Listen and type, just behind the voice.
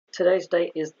Today's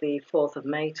date is the 4th of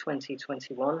May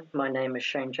 2021. My name is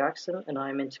Shane Jackson and I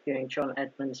am interviewing John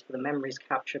Edmunds for the Memories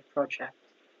Captured project.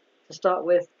 To start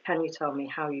with, can you tell me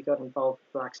how you got involved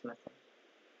with blacksmithing?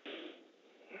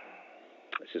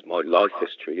 This is my life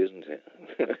history, isn't it?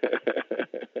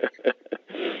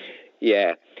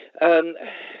 Yeah. I'm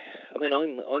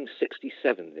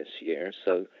 67 this year,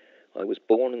 so I was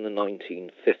born in the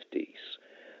 1950s.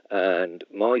 And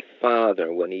my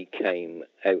father, when he came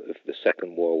out of the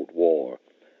Second World War,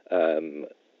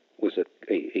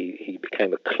 he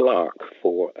became a clerk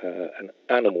for an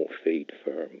animal feed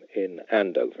firm in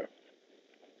Andover.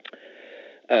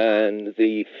 And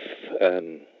the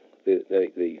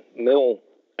mill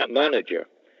manager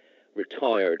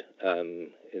retired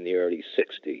in the early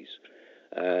 60s.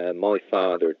 My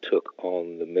father took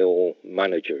on the mill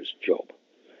manager's job,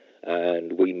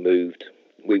 and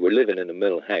we were living in a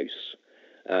mill house,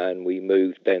 and we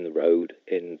moved down the road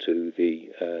into the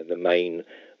main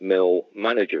mill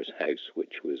manager's house,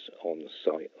 which was on the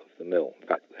site of the mill. In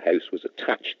fact, the house was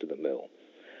attached to the mill.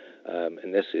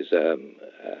 And this is a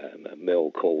mill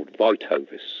called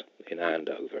Vitovis in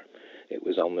Andover. It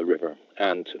was on the River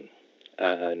Anton,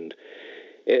 and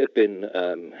it had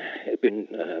been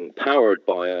powered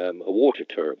by a water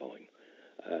turbine.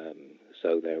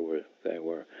 So there were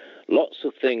lots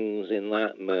of things in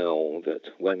that mill that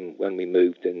when we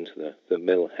moved into the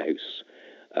mill house,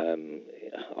 I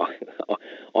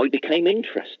became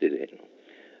interested in.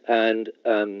 And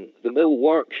the mill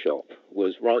workshop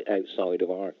was right outside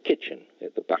of our kitchen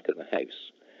at the back of the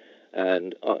house.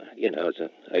 And as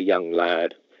a young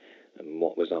lad, and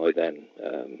what was I then,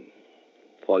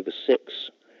 5 or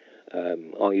 6,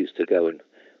 I used to go and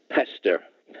pester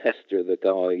the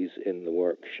guys in the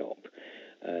workshop,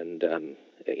 and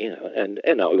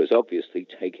I was obviously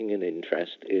taking an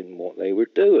interest in what they were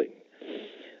doing,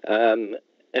 and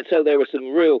so there were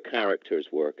some real characters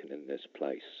working in this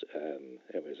place.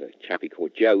 There was a chappie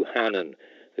called Joe Hannon,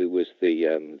 who was the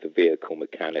vehicle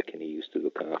mechanic, and he used to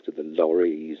look after the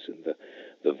lorries and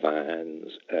the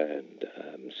vans and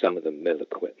some of the mill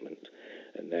equipment.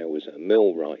 And there was a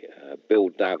millwright, Bill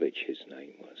Davidge, his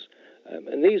name was.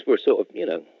 And these were sort of,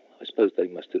 I suppose they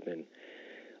must have been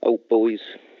old boys,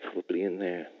 probably in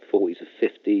their 40s or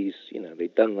 50s.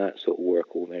 They'd done that sort of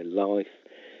work all their life.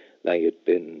 They had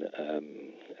been, I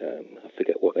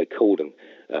forget what they called them,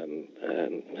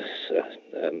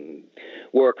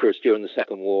 workers during the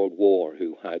Second World War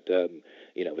who had,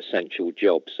 essential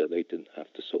jobs, so they didn't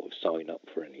have to sort of sign up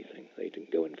for anything. They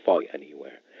didn't go and fight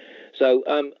anywhere. So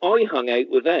I hung out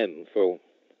with them for,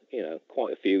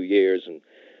 quite a few years, and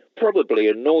probably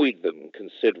annoyed them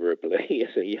considerably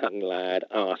as a young lad,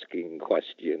 asking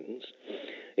questions.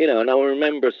 And I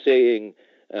remember seeing,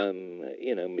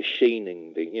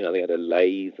 machining. They had a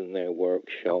lathe in their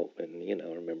workshop, and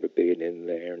I remember being in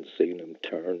there and seeing them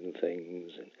turn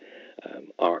things,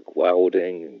 and arc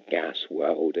welding and gas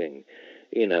welding.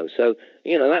 So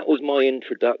that was my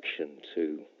introduction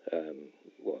to.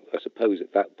 I suppose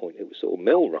at that point it was sort of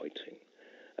mill writing,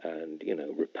 and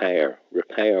repair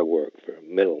work for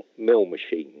mill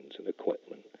machines and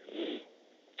equipment,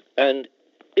 and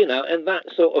and that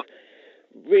sort of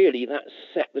really that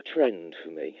set the trend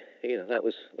for me. That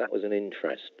was an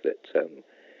interest that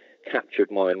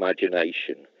captured my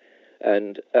imagination,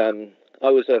 and I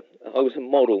was a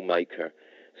model maker,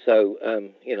 so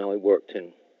I worked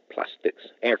in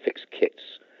plastics, airfix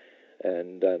kits,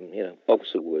 and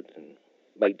balsa wood, and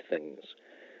made things.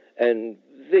 And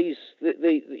this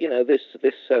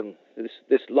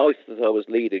life that I was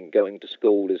leading, going to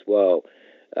school as well,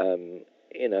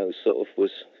 sort of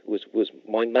was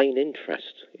my main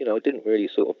interest. I didn't really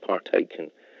sort of partake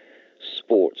in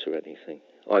sports or anything.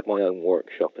 I had my own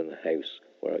workshop in the house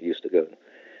where I used to go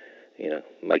and,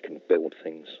 make and build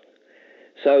things.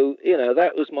 So,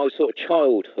 that was my sort of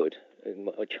childhood,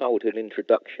 my childhood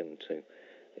introduction to,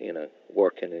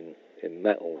 working in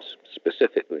metals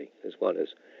specifically, as well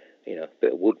as, a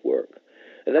bit of woodwork.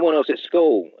 And then when I was at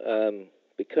school,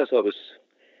 because I was,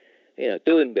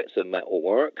 doing bits of metal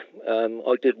work,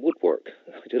 I did woodwork.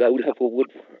 I did O-level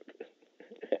woodwork.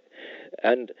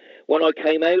 And when I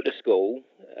came out of school,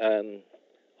 I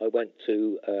went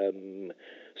to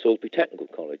Salisbury Technical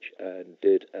College and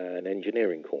did an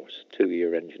engineering course,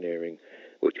 2-year engineering,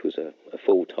 which was a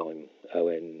full-time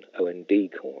OND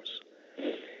course.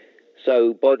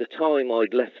 So by the time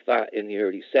I'd left that in the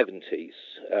early 70s,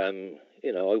 I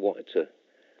wanted to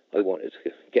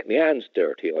get my hands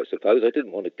dirty, I suppose. I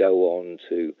didn't want to go on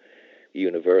to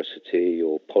university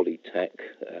or Polytech.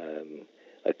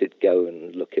 I did go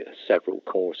and look at several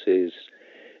courses,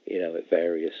 at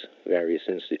various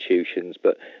institutions.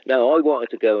 But no, I wanted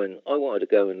to go and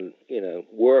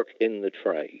work in the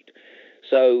trade.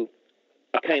 So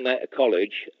I came out of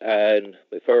college, and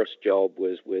my first job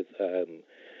was with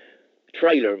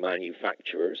trailer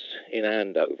manufacturers in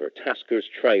Andover, Tasker's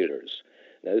Trailers.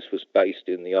 Now, this was based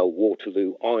in the old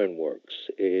Waterloo Ironworks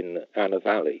in Anna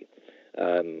Valley.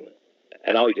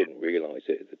 And I didn't realise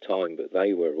it at the time, but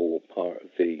they were all part of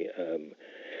the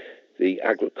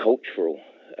agricultural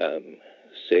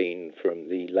scene from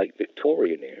the late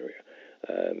Victorian area.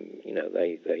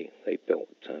 They built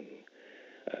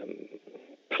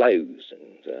ploughs,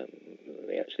 and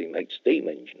they actually made steam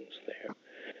engines there.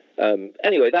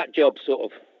 Anyway, that job sort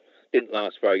of didn't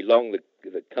last very long.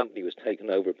 The company was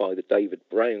taken over by the David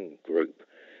Brown Group,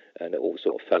 and it all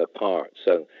sort of fell apart.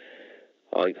 So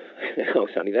I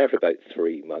was only there for about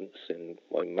 3 months, and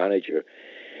my manager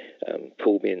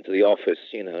pulled me into the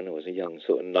office, and I was a young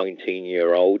sort of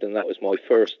 19-year-old, and that was my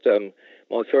first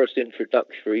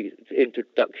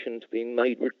introduction to being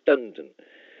made redundant.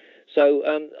 So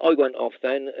I went off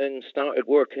then and started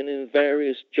working in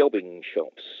various jobbing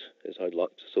shops, as I'd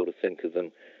like to sort of think of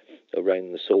them,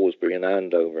 around the Salisbury and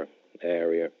Andover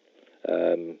area.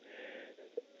 And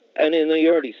in the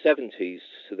early 70s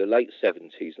to the late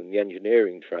 70s in the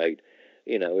engineering trade,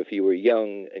 if you were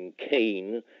young and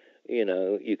keen,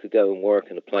 you could go and work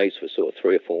in a place for sort of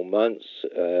 3 or 4 months,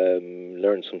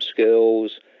 learn some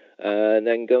skills, and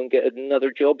then go and get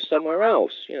another job somewhere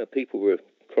else. People were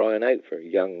crying out for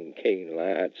young, keen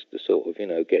lads to sort of,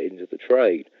 get into the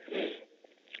trade.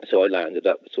 So I landed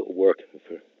up sort of working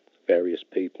for various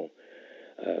people,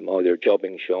 either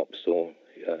jobbing shops or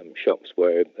shops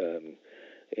where,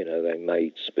 they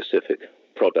made specific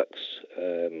products.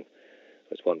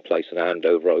 There's one place in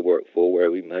Andover I worked for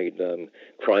where we made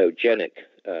cryogenic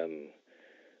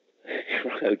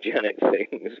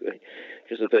things, which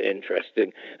is a bit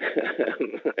interesting.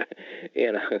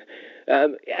 And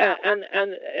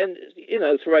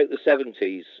throughout the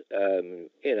 70s,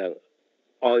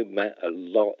 I met a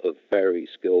lot of very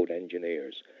skilled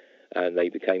engineers, and they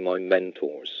became my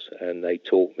mentors, and they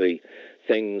taught me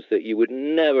things that you would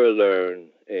never learn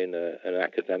in an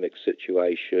academic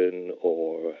situation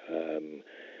or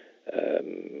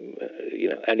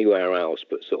anywhere else,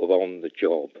 but sort of on the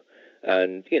job.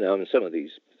 And and some of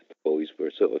these boys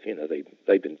were sort of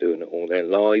they've been doing it all their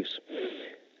lives,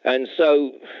 and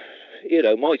so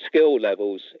my skill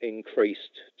levels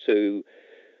increased to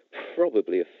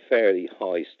probably a fairly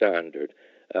high standard.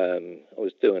 I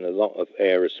was doing a lot of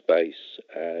aerospace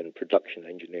and production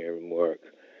engineering work,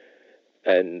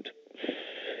 and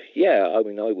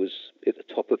I was at the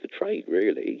top of the trade,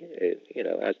 really,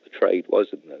 as the trade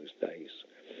was in those days.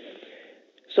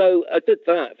 So I did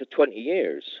that for 20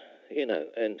 years,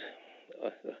 and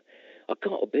I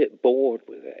got a bit bored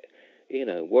with it,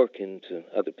 working to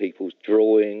other people's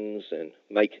drawings and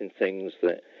making things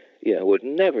that, would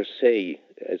never see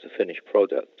as a finished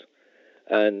product.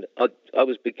 And I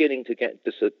was beginning to get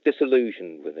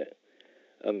disillusioned with it.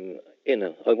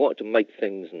 I wanted to make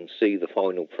things and see the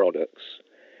final products.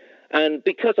 And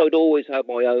because I'd always had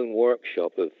my own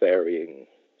workshop of varying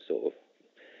sort of,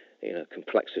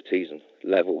 complexities and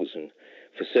levels and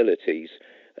facilities,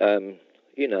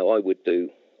 I would do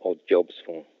odd jobs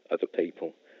for other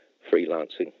people,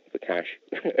 freelancing for cash.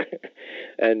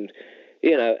 And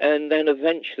then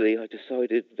eventually I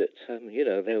decided that,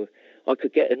 I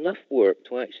could get enough work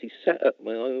to actually set up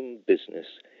my own business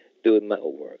doing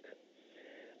metalwork.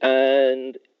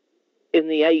 And in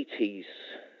the 80s,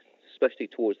 especially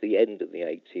towards the end of the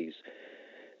 80s,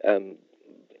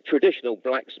 traditional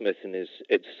blacksmithing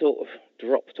it sort of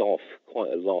dropped off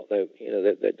quite a lot. There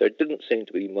didn't seem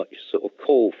to be much sort of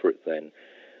call for it then.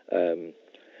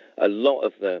 A lot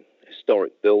of the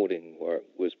historic building work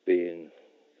was being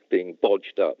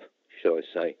bodged up, shall I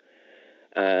say.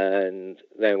 And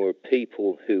there were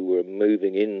people who were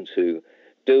moving into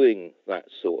doing that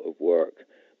sort of work,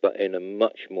 but in a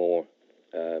much more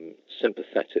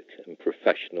sympathetic and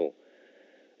professional,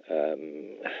 how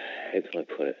can I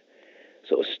put it,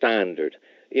 sort of standard.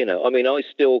 I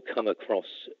still come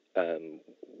across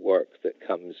work that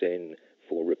comes in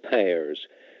for repairs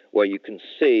where you can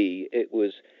see it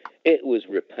was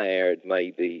repaired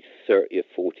maybe 30 or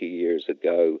 40 years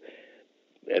ago,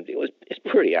 and it's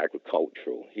pretty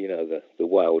agricultural. The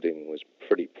welding was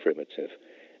pretty primitive,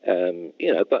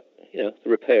 but the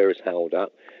repair is held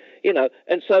up,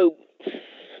 and so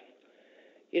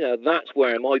that's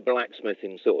where my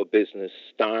blacksmithing sort of business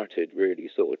started really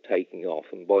sort of taking off.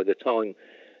 And by the time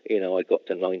I got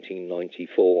to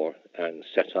 1994 and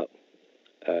set up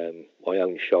my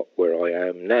own shop where I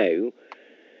am now,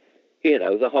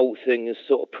 the whole thing has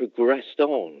sort of progressed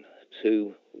on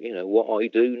to, what I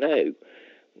do now.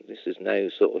 This is now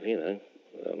sort of,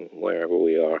 wherever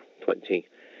we are,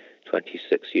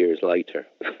 26 years later.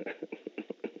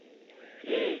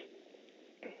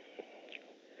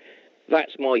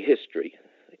 That's my history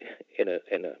in a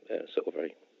sort of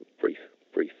very brief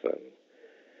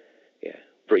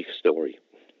story.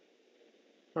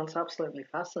 That's absolutely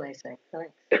fascinating.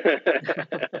 Thanks.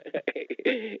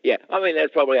 Yeah, I mean,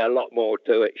 there's probably a lot more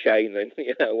to it, Shane, than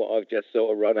what I've just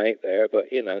sort of run out there. But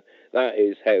that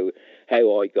is how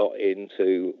I got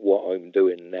into what I'm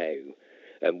doing now,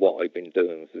 and what I've been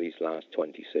doing for these last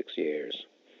 26 years.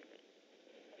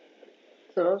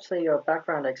 So obviously your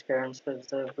background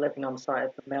experiences of living on site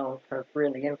at the mill have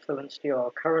really influenced your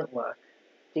current work.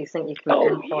 Do you think you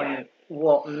can pinpoint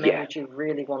what made you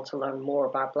really want to learn more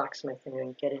about blacksmithing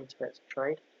and get into it as a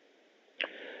trade?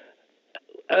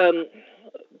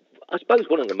 I suppose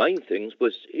one of the main things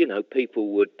was,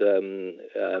 people would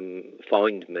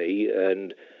find me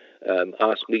and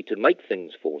ask me to make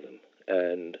things for them.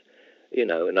 And,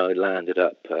 and I landed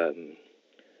up,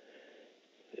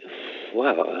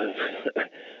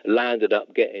 landed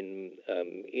up getting,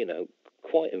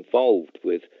 quite involved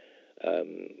with,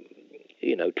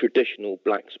 traditional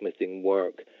blacksmithing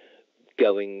work,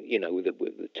 going, with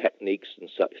the techniques and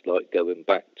such, like going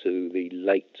back to the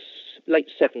late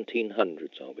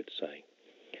 1700s, I would say.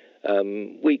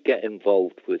 We get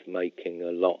involved with making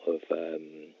a lot of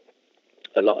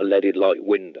leaded light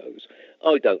windows.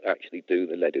 I don't actually do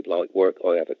the leaded light work.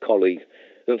 I have a colleague,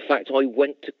 in fact, I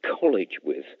went to college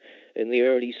with in the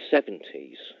early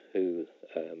 70s, who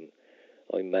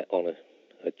I met on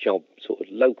a job sort of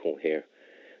local here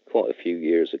quite a few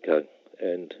years ago,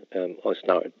 and I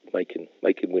started making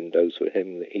windows for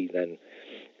him that he then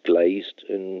glazed,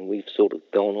 and we've sort of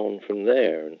gone on from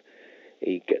there. And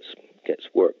he gets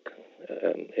work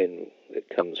in that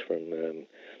comes from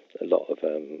a lot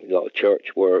of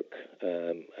church work,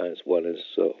 as well as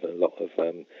sort of a lot of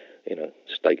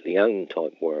stately owned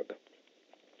type work.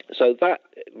 So that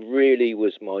really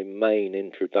was my main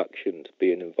introduction to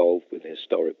being involved with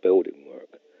historic building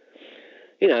work.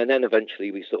 And then eventually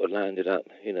we sort of landed up,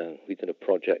 we did a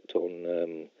project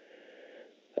on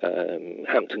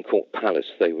Hampton Court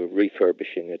Palace. They were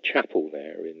refurbishing a chapel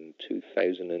there in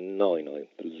 2009, I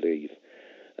believe.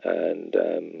 And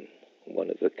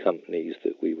one of the companies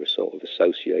that we were sort of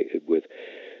associated with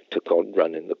took on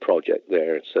running the project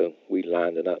there. So we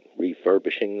landed up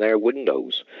refurbishing their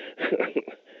windows,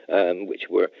 which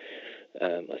were,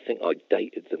 I think I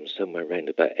dated them somewhere around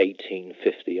about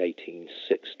 1850,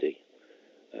 1860.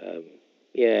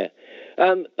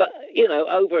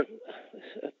 But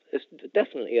it's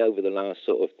definitely over the last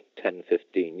sort of 10,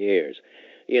 15 years,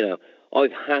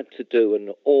 I've had to do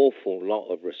an awful lot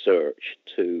of research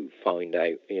to find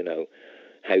out,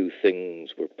 how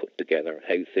things were put together,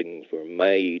 how things were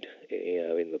made,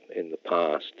 in the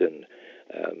past, and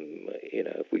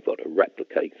if we've got to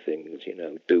replicate things,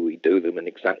 do we do them in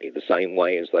exactly the same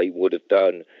way as they would have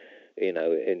done, in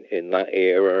that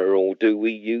era, or do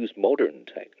we use modern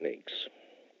techniques?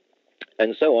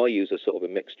 And so I use a sort of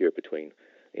a mixture between,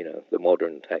 the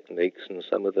modern techniques and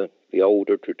some of the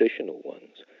older traditional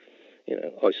ones.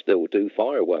 I still do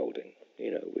fire welding,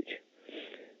 which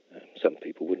some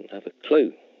people wouldn't have a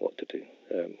clue what to do.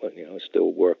 I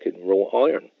still work in raw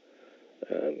iron.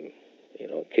 I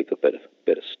keep a bit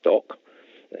of stock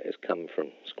that has come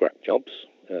from scrap jobs.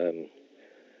 I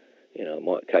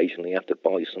might occasionally have to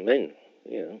buy some in.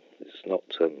 It's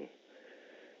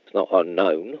not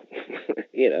unknown.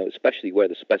 Especially where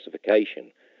the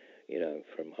specification,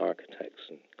 from architects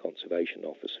and conservation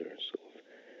officers sort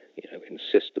of,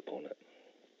 insist upon it.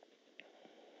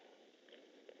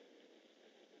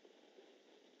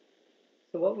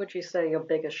 So what would you say your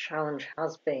biggest challenge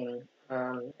has been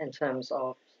in terms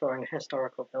of storing a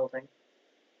historical building?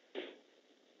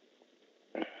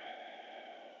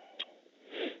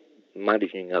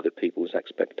 Managing other people's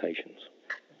expectations.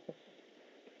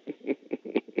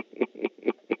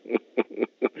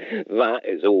 That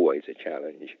is always a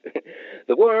challenge.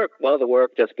 The work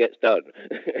just gets done.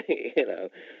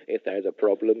 If there's a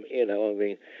problem,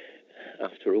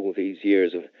 after all these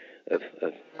years of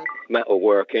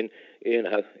metalworking,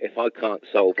 if I can't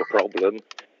solve a problem,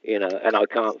 and I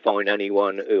can't find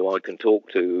anyone who I can talk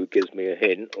to who gives me a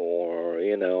hint, or,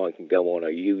 I can go on a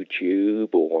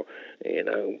YouTube, or,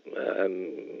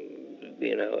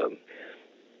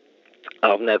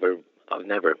 I've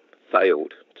never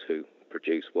failed to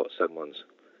produce what someone's,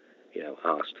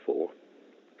 asked for,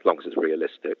 as long as it's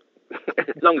realistic,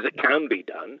 as long as it can be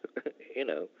done.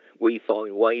 We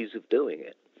find ways of doing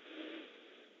it.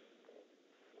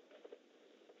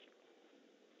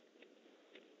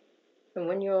 And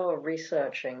when you're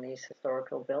researching these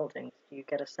historical buildings, do you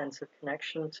get a sense of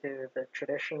connection to the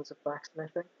traditions of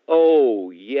blacksmithing?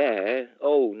 Oh yeah.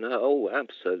 Oh no. Oh,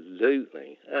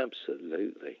 absolutely.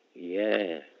 Absolutely.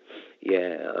 Yeah.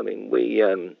 Yeah. I mean,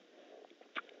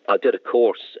 I did a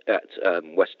course at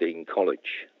Westdean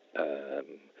College.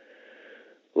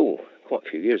 Oh, quite a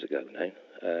few years ago now,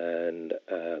 and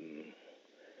I'm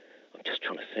just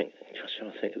trying to think. Just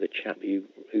trying to think of the chap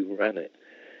who ran it.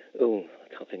 Oh, I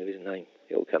can't think of his name.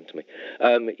 It'll come to me.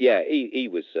 Yeah, he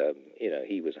was,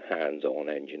 he was a hands-on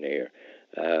engineer,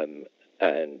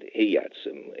 and he had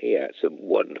some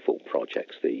wonderful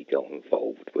projects that he got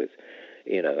involved with,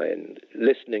 and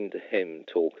listening to him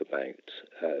talk about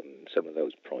some of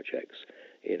those projects,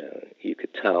 you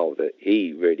could tell that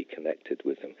he really connected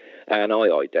with them, and I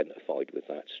identified with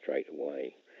that straight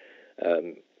away.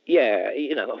 Yeah,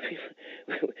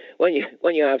 when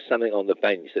you have something on the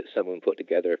bench that someone put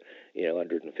together,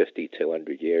 150,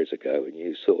 200 years ago, and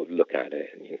you sort of look at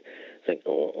it and you think,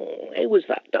 oh, how was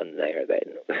that done there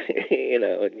then?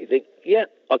 And you think, yeah,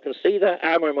 I can see that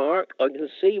hammer mark. I can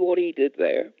see what he did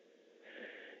there.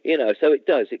 So it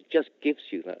does. It just gives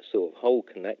you that sort of whole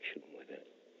connection with it.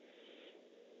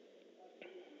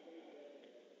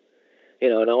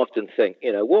 And I often think,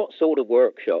 what sort of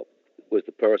workshop was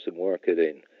the person working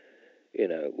in?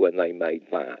 When they made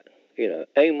that,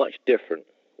 how much different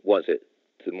was it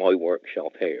to my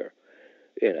workshop here?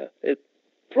 It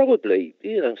probably,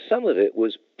 some of it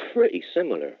was pretty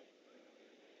similar.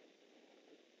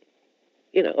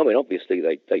 I mean, obviously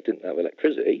they didn't have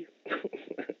electricity.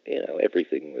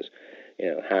 Everything was,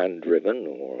 hand driven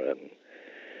or,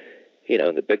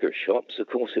 in the bigger shops, of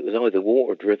course, it was either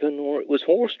water driven or it was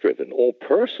horse driven or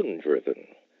person driven.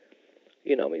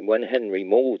 I mean, when Henry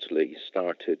Maudsley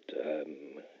started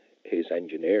his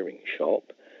engineering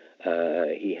shop,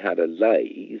 he had a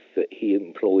lathe that he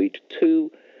employed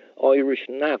 2 Irish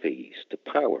navvies to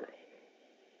power.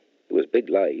 It was a big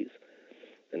lathe,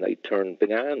 and they turned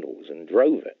big handles and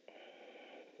drove it.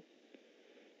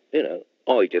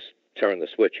 I just turn the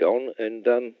switch on and,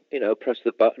 press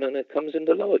the button and it comes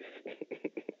into life.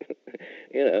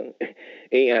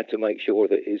 He had to make sure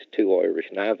that his 2 Irish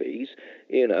navvies,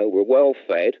 were well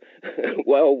fed,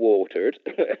 well watered,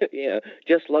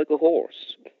 just like a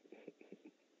horse.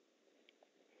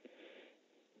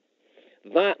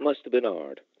 That must have been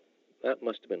hard. That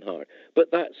must have been hard.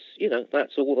 But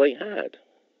that's all they had.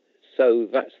 So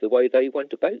that's the way they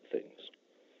went about things.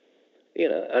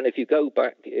 And if you go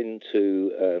back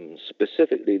into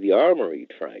specifically the armory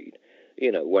trade,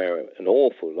 where an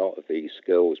awful lot of these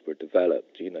skills were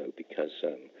developed, because,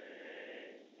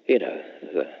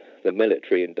 the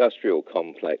military-industrial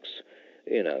complex,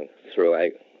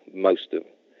 throughout most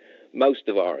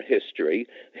of our history,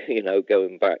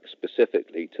 going back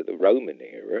specifically to the Roman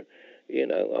era,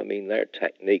 I mean, their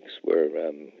techniques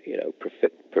were,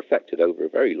 perfected over a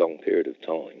very long period of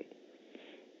time.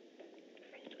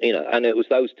 And it was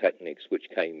those techniques which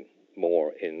came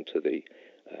more into the,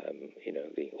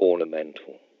 the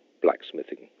ornamental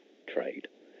blacksmithing trade.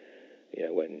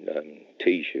 When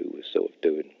Tiju was sort of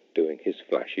doing his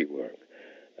flashy work,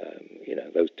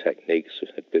 those techniques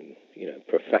had been,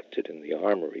 perfected in the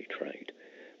armory trade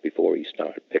before he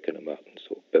started picking them up and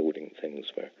sort of building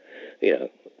things for,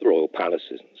 royal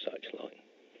palaces and such like.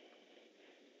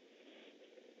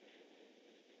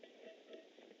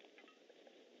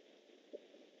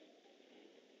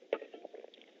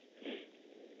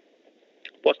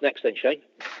 What's next then, Shane?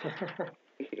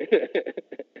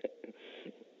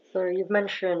 So you've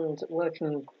mentioned working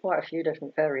in quite a few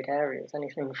different varied areas,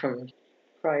 anything from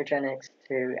cryogenics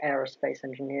to aerospace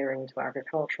engineering to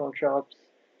agricultural jobs.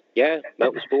 Yeah,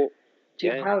 motorsport. Do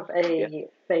you have a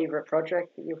favourite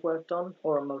project that you've worked on,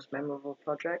 or a most memorable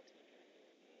project?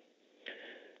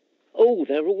 Oh,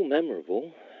 they're all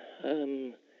memorable.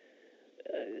 I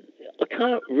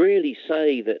can't really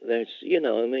say that there's,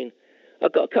 I mean,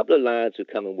 I've got a couple of lads who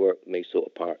come and work with me sort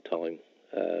of part-time,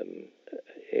 and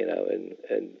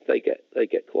they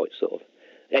get quite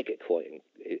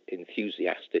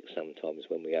enthusiastic sometimes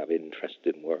when we have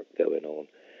interesting work going on,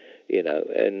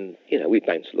 and, we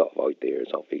bounce a lot of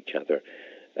ideas off each other.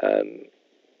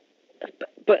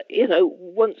 But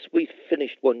once we've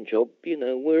finished one job,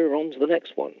 we're on to the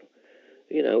next one.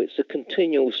 It's a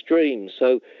continual stream.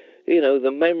 So,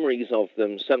 the memories of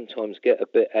them sometimes get a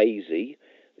bit hazy.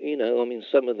 I mean,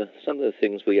 some of the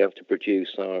things we have to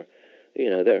produce are,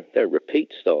 they're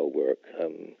repeat style work.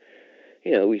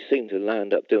 We seem to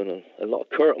land up doing a lot of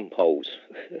curtain poles.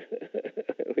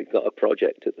 We've got a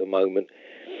project at the moment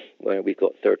where we've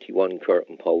got 31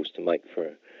 curtain poles to make for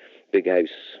a big house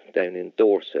down in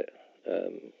Dorset.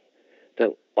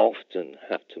 Don't often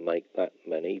have to make that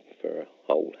many for a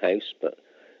whole house, but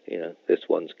this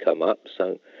one's come up,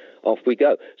 so off we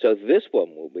go. So this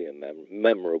one will be a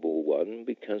memorable one,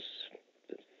 because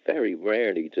very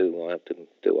rarely do I have to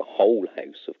do a whole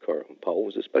house of curtain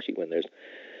poles, especially when there's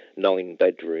 9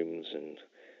 bedrooms and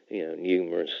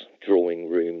numerous drawing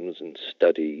rooms and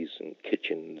studies and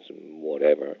kitchens and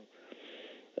whatever.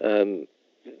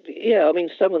 I mean,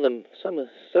 some of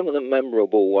the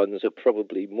memorable ones are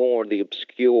probably more the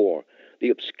obscure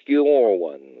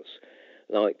ones,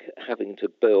 like having to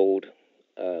build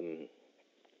some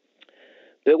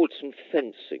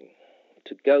fencing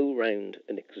to go round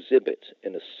an exhibit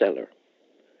in a cellar.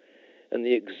 And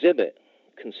the exhibit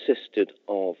consisted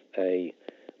of a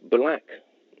black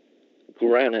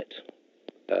granite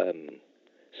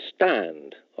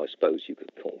stand, I suppose you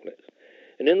could call it.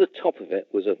 And in the top of it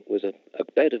was a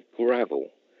bed of gravel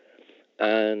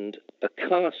and a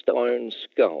cast iron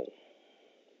skull.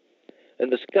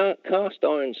 And the cast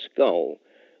iron skull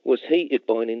was heated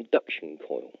by an induction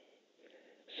coil.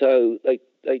 So they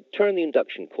turned the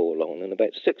induction coil on, and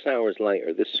about 6 hours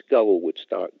later, this skull would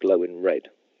start glowing red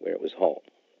where it was hot.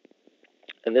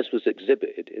 And this was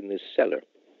exhibited in this cellar.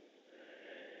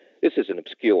 This is an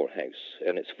obscure house,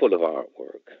 and it's full of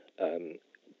artwork.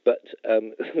 But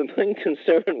the main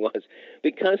concern was,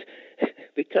 because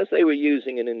they were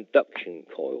using an induction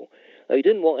coil, they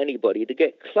didn't want anybody to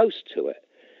get close to it.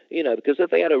 Because if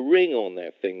they had a ring on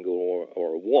their finger or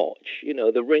a watch,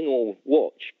 the ring or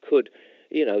watch could,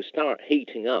 start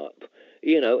heating up,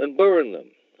 and burn them.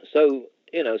 So,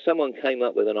 someone came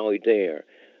up with an idea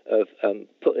of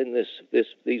putting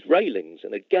these railings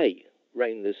and a gate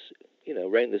round this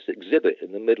exhibit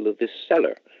in the middle of this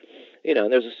cellar.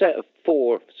 And there's a set of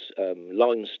 4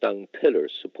 limestone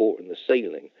pillars supporting the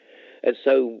ceiling. And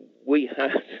so we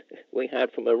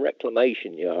had from a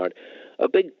reclamation yard a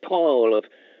big pile of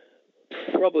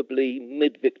probably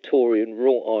mid-Victorian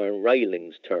wrought iron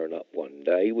railings turn up one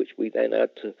day, which we then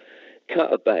had to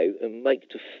cut about and make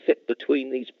to fit between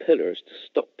these pillars to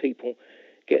stop people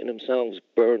getting themselves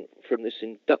burnt from this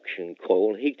induction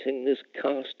coil heating this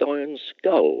cast iron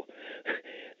skull.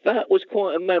 That was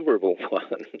quite a memorable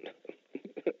one.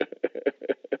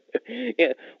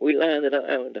 Yeah, we landed up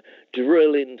having to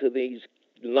drill into these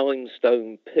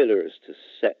limestone pillars to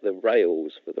set the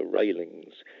rails for the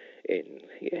railings in.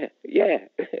 Yeah.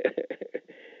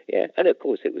 Yeah, and of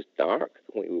course it was dark.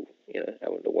 We were,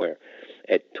 having to wear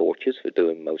head torches for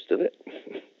doing most of it.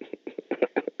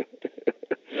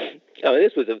 Oh,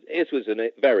 this was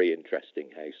a very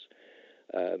interesting house.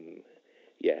 And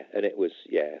it was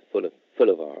full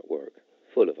of artwork.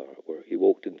 You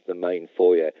walked into the main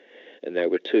foyer, and there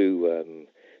were two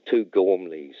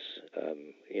Gormleys,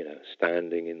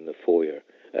 standing in the foyer.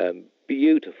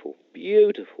 Beautiful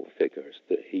figures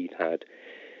that he'd had.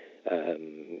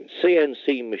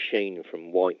 CNC machine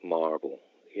from white marble.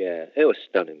 Yeah, it was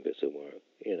stunning bits of work.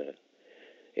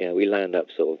 We land up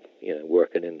sort of,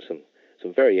 working in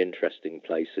some very interesting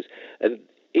places, and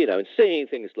and seeing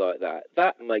things like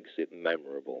that makes it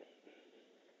memorable.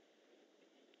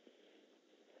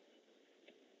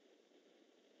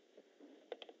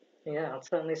 Yeah, it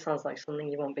certainly sounds like something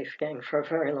you won't be forgetting for a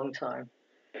very long time.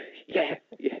 Yeah,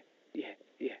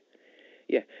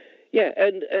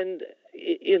 and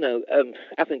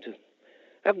having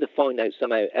to find out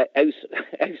somehow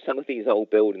how some of these old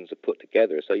buildings are put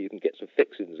together, so you can get some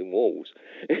fixings in walls.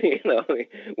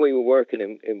 We were working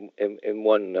in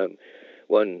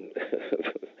one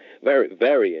very,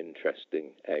 very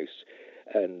interesting house,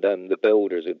 and the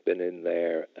builders had been in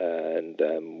there, and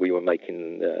we were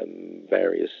making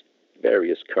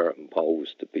various curtain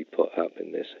poles to be put up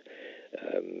in this.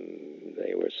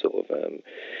 They were sort of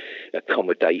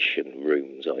accommodation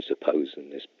rooms, I suppose, in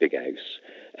this big house.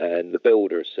 And the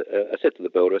builder, I said to the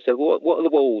builder, I said, what are the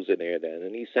walls in here then?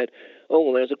 And he said,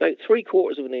 oh, there's about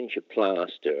 3/4 of an inch of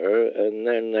plaster, and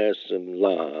then there's some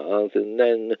lath, and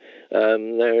then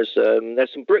there's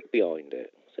some brick behind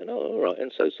it. I said, oh, all right.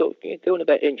 And so sort of going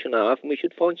about 1.5 inches, and we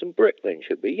should find some brick then,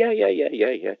 should we?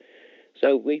 Yeah.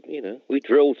 So we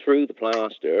drilled through the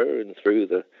plaster and through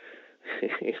the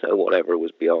whatever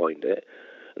was behind it,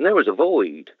 and there was a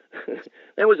void.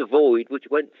 There was a void which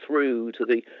went through to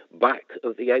the back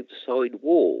of the outside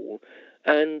wall,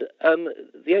 and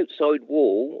the outside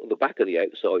wall, the back of the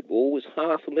outside wall, was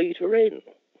 0.5 metre in.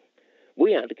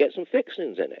 We had to get some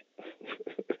fixings in it.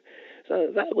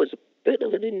 So that was a bit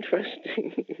of an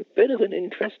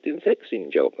interesting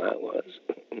fixing job, that was.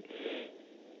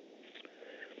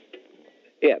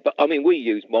 Yeah, but I mean, we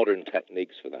use modern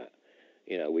techniques for that.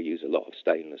 We use a lot of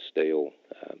stainless steel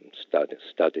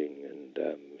studding and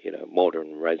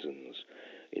modern resins,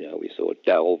 You know, we sort of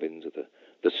delve into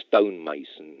the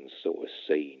stonemasons sort of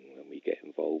scene when we get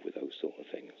involved with those sort of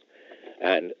things.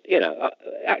 And, you know,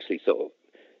 actually sort of,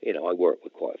 you know, I work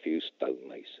with quite a few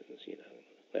stonemasons, you know.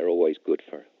 They're always good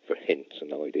for hints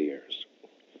and ideas,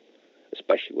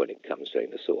 especially when it comes down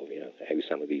to sort of, you know, how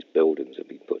some of these buildings have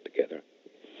been put together.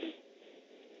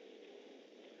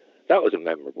 That was a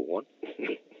memorable one.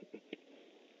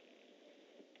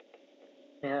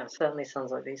 Yeah, it certainly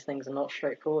sounds like these things are not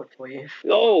straightforward for you.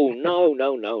 Oh, no.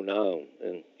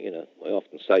 And, you know, I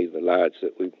often say to the lads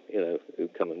that who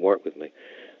come and work with me,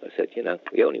 I said, you know,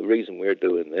 the only reason we're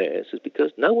doing this is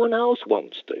because no one else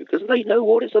wants to, because they know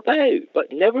what it's about.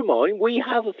 But never mind, we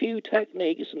have a few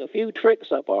techniques and a few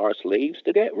tricks up our sleeves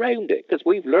to get round it, because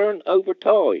we've learned over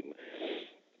time.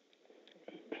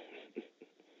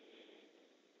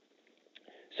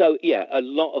 So, yeah, a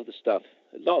lot of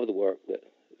the work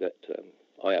that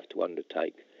I have to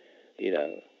undertake, you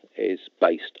know, is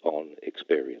based on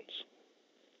experience.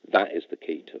 That is the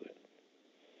key to it.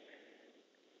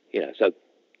 You know, so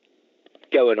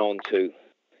going on to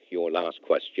your last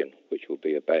question, which will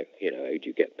be about, you know, how do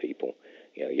you get people,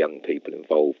 you know, young people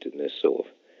involved in this sort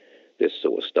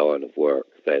of style of work,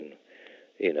 then,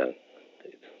 you know,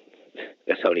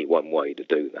 there's only one way to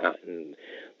do that, and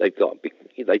they've got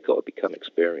to become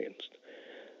experienced.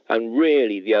 And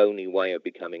really, the only way of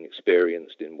becoming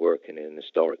experienced in working in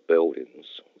historic buildings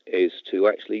is to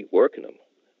actually work in them.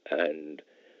 And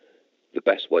the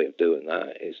best way of doing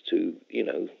that is to, you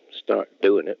know, start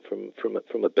doing it from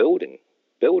a building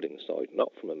side,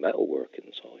 not from a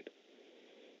metalworking side.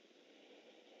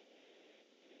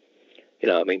 You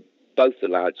know, I mean, both the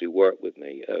lads who work with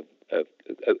me have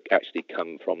actually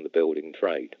come from the building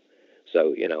trade.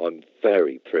 So, you know, I'm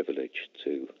very privileged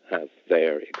to have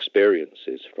their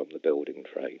experiences from the building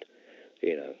trade.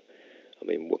 You know, I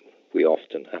mean, we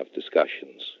often have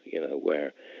discussions, you know,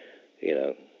 where, you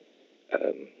know,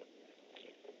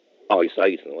 I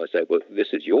say to them, well,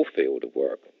 this is your field of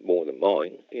work more than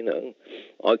mine. You know,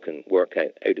 I can work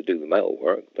out how to do the metal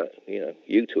work, but, you know,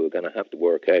 you two are going to have to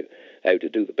work out how to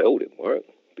do the building work,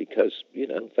 because, you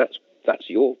know, that's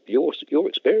your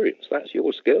experience, that's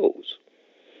your skills.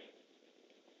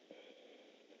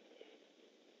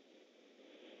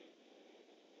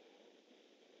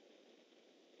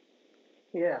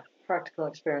 Yeah, practical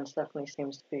experience definitely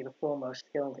seems to be the foremost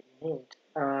skill that you need.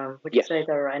 Would Yes. you say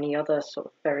there are any other sort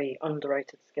of very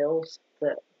underrated skills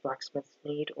that blacksmiths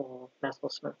need, or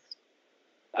metalsmiths?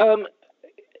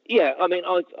 Yeah, I mean,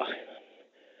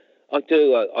 I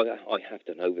do. I have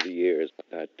done over the years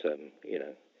that you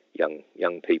know,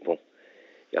 young people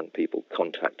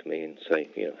contact me and say,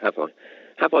 you know,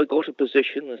 have I got a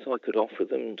position that I could offer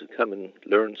them to come and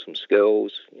learn some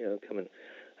skills? You know, come and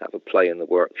have a play in the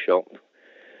workshop.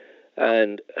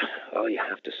 And I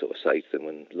have to sort of say to them,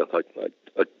 and look,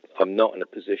 I'm not in a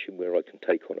position where I can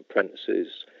take on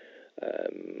apprentices.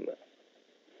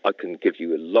 I can give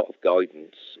you a lot of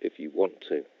guidance if you want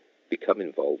to become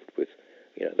involved with,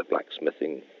 you know, the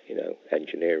blacksmithing, you know,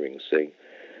 engineering scene.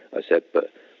 I said, but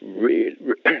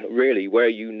really where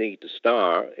you need to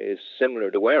start is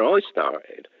similar to where I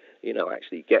started. You know,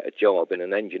 actually get a job in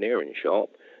an engineering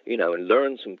shop, you know, and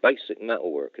learn some basic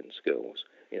metalworking skills.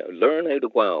 You know, learn how to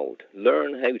weld,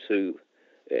 learn how to,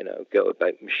 you know, go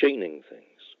about machining things.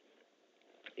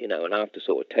 You know, and after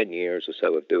sort of 10 years or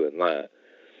so of doing that,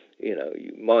 you know,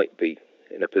 you might be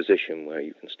in a position where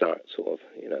you can start sort of,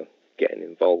 you know, getting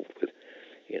involved with,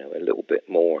 you know, a little bit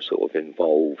more sort of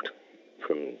involved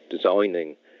from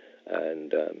designing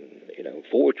and, you know,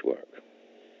 forge work.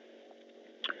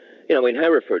 You know, in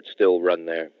Hereford still run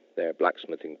their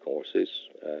blacksmithing courses.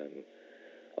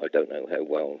 I don't know how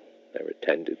well they're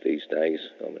attended these days.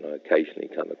 I mean, I occasionally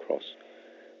come across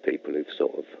people who've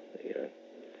sort of, you know,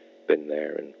 been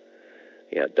there and,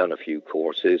 you know, done a few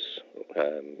courses,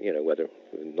 you know, whether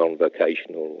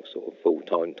non-vocational or sort of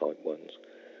full-time type ones.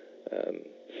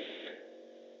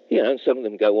 You know, and some of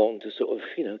them go on to sort of,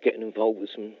 you know, getting involved with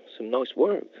some nice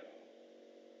work.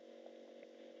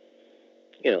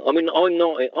 You know, I mean,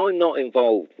 I'm not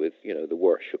involved with, you know, the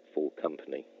worshipful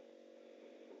company.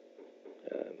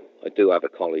 I do have a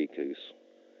colleague who's,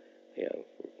 you know,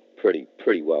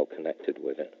 pretty well connected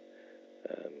with it.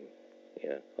 You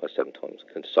know, I sometimes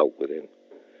consult with him.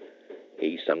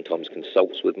 He sometimes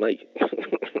consults with me.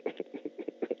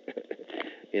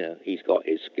 You know, he's got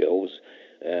his skills.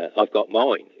 I've got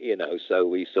mine, you know, so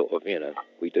we sort of, you know,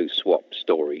 we do swap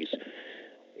stories,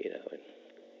 you know, and,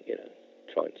 you know,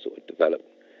 try and sort of develop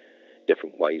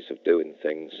different ways of doing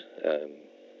things.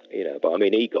 You know, but I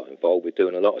mean, he got involved with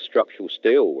doing a lot of structural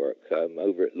steel work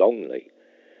over at Longley,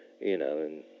 you know,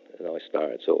 and I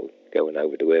started sort of going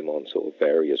over to him on sort of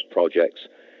various projects.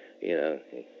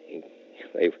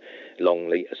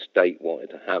 Longleat Estate wanted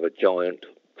to have a giant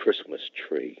Christmas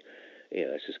tree.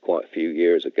 This is quite a few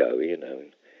years ago,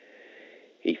 and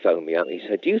he phoned me up and he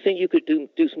said, do you think you could do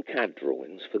some CAD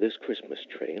drawings for this Christmas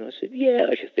tree? And I said, yeah,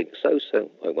 I should think so.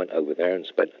 So I went over there and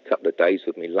spent a couple of days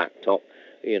with my laptop,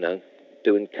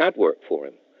 doing CAD work for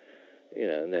him.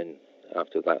 And then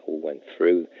after that all went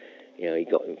through, he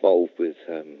got involved with,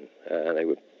 and they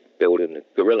were building a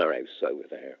gorilla house over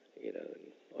there, and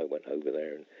I went over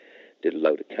there and did a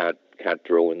load of CAD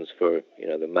drawings for,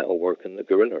 the metalwork and the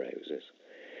gorilla houses.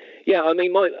 Yeah, I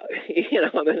mean,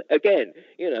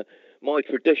 my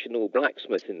traditional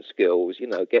blacksmithing skills,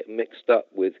 get mixed up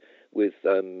with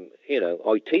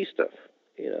IT stuff.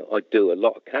 I do a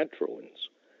lot of CAD drawings.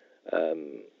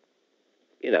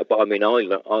 But I mean, I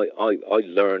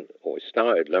learned, or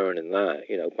started learning that,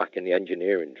 back in the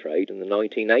engineering trade in the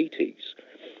 1980s.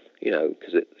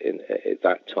 Because at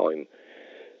that time,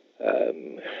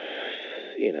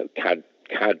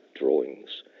 CAD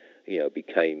drawings,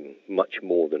 became much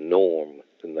more the norm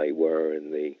than they were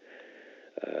in the,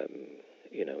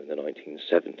 in the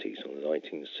 1970s or the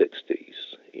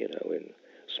 1960s. And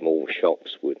small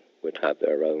shops would have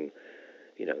their own,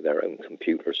 their own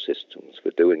computer systems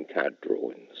for doing CAD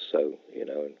drawings. So,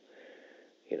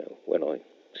 when I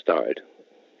started,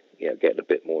 getting a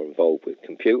bit more involved with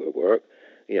computer work,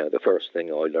 the first thing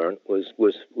I learned was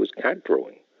CAD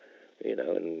drawing,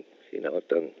 and, I've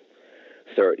done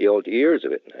 30 odd years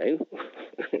of it now,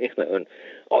 and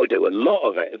I do a lot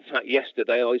of it. In fact,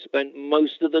 yesterday I spent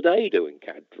most of the day doing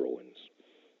CAD drawings.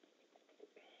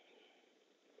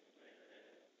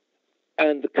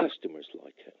 And the customers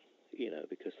like it,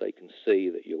 because they can see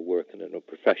that you're working in a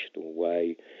professional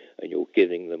way and you're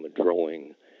giving them a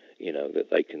drawing, that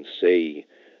they can see,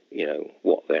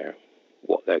 what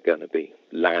they're going to be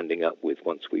landing up with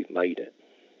once we've made it.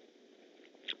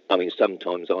 I mean,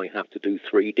 sometimes I have to do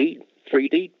 3D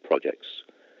projects,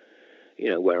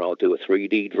 where I'll do a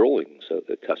 3D drawing so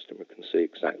the customer can see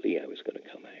exactly how it's going to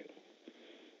come out.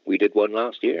 We did one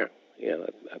last year,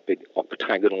 a big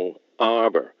octagonal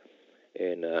arbor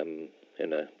in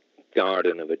a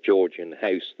garden of a Georgian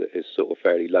house that is sort of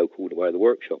fairly local to where the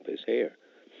workshop is here.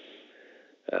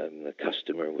 The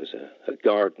customer was a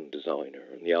garden designer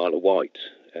in the Isle of Wight,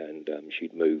 and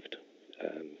she'd moved.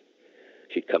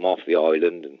 She'd come off the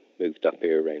island and moved up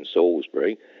here around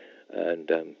Salisbury,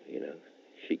 and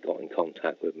she got in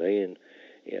contact with me, and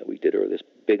we did her this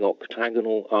big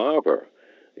octagonal arbor.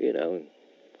 And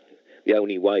the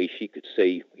only way she could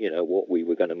see, what we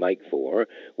were going to make for her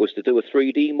was to do a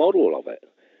 3D model of it,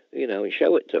 and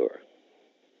show it to her.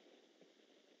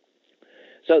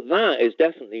 So that is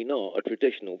definitely not a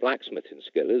traditional blacksmithing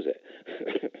skill, is it?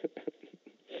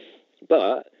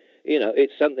 But,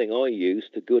 it's something I use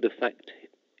to good effect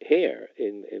here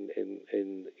in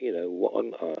what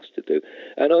I'm asked to do.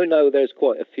 And I know there's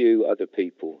quite a few other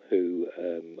people who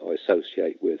I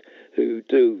associate with who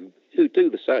do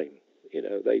the same.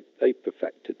 They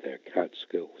perfected their CAD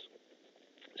skills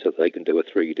so that they can do a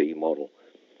 3D model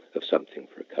of something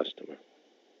for a customer.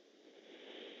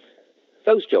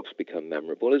 Those jobs become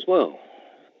memorable as well.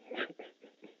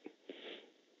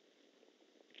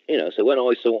 So when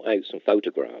I sort out some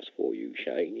photographs for you,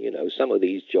 Shane, some of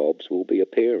these jobs will be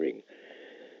appearing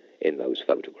in those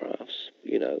photographs,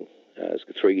 as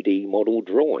 3D model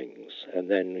drawings, and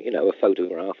then, a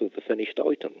photograph of the finished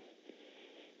item.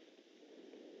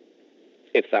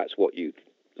 If that's what you'd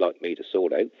like me to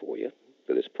sort out for you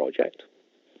for this project.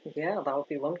 Yeah, that would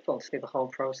be wonderful to see the whole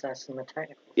process and the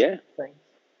technical things.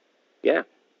 Yeah.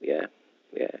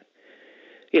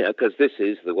 Because this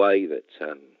is the way that,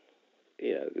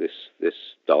 this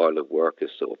style of work has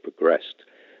sort of progressed,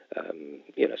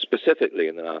 specifically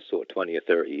in the last sort of 20 or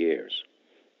 30 years.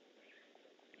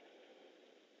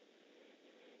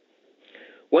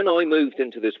 When I moved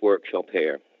into this workshop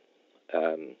here,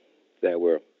 there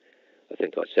were, I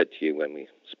think I said to you when we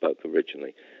spoke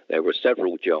originally, there were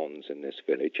several Johns in this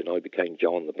village, and I became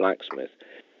John the blacksmith.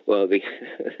 Well, the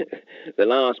the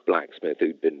last blacksmith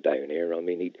who'd been down here, I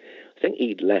think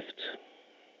he'd left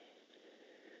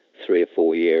 3 or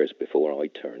 4 years before I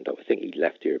turned up. I think he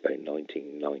left here about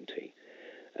 1990.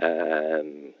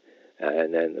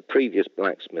 And then the previous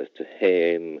blacksmith to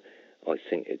him, I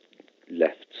think it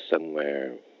left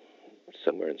somewhere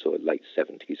in sort of late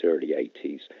 70s, early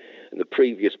 80s. And the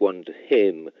previous one to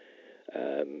him,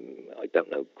 I don't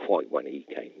know quite when he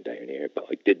came down here, but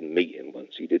I did meet him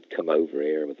once. He did come over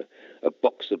here with a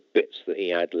box of bits that he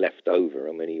had left over.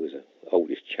 I mean, he was an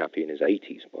oldish chappie in his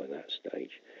 80s by that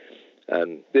stage.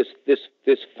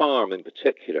 This farm in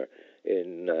particular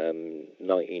in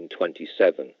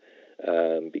 1927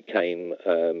 became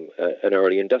an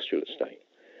early industrial estate.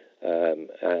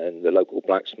 And the local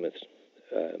blacksmiths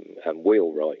and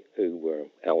wheelwright, who were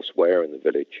elsewhere in the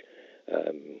village,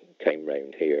 came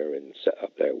round here and set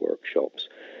up their workshops.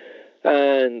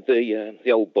 And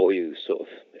the old boy who sort of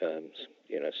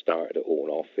started it all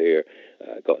off here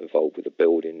got involved with the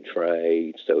building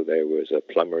trade. So there was a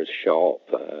plumber's shop,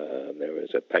 there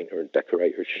was a painter and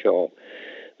decorator's shop,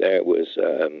 there was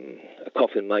a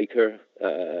coffin maker.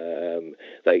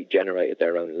 They generated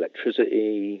their own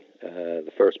electricity.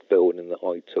 The first building that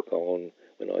I took on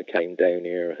when I came down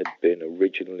here had been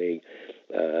originally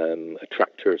a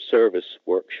tractor service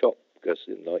workshop, because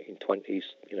in the 1920s,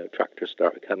 tractors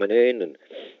started coming in, and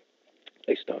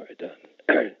they started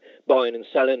buying and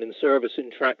selling and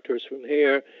servicing tractors from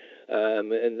here.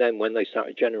 And then when they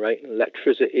started generating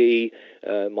electricity,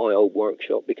 my old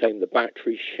workshop became the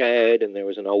battery shed, and there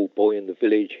was an old boy in the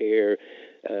village here.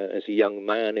 As a young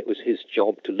man, it was his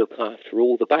job to look after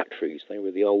all the batteries. They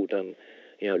were the old,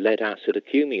 lead acid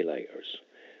accumulators,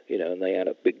 and they had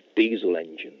a big diesel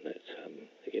engine that,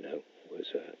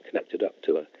 was connected up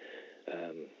to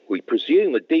we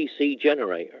presume, a DC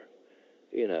generator,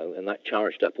 and that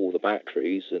charged up all the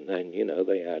batteries. And then,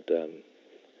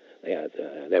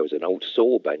 there was an old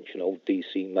saw bench, an old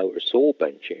DC motor saw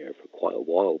bench here for quite a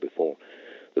while before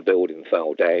the building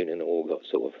fell down and it all got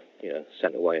sort of,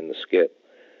 sent away in the skip.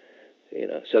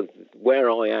 So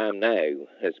where I am now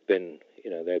has been,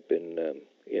 there've been,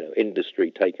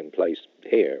 industry taking place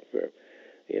here for,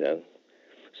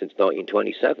 since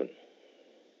 1927.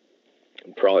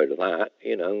 And prior to that,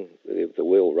 the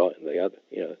wheelwright and the other,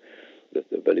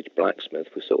 the village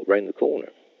blacksmith was sort of round the corner.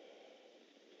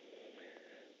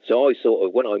 So I sort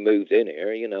of, when I moved in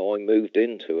here, I moved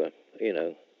into a,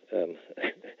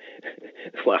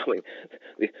 well, I mean,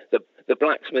 the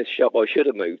blacksmith shop I should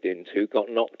have moved into got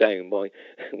knocked down by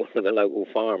one of the local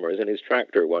farmers in his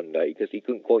tractor one day because he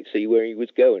couldn't quite see where he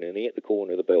was going, and he hit the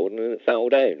corner of the building and it fell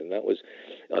down. And that was,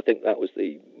 I think that was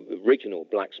the original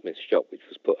blacksmith shop, which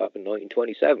was put up in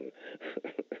 1927.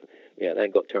 Yeah, then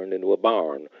got turned into a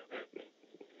barn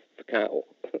for cattle.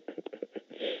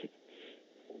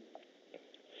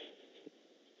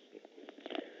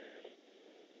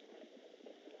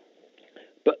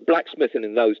 But blacksmithing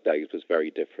in those days was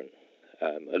very different.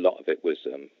 A lot of it was,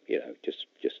 just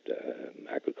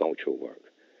agricultural work.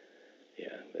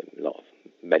 Yeah, a lot of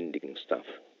mending stuff,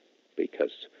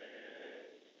 because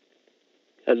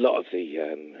a lot of the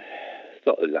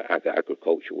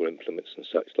agricultural implements and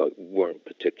such weren't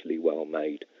particularly well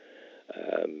made.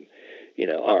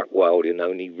 Arc welding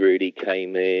only really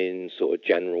came in sort of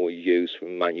general use from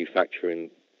a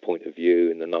manufacturing point of view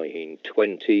in the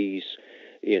 1920s.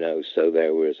 So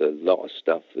there was a lot of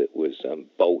stuff that was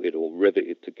bolted or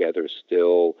riveted together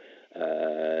still,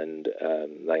 and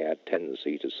they had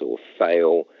tendency to sort of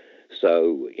fail.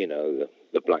 So,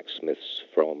 the blacksmiths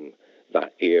from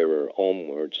that era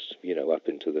onwards, up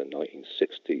into the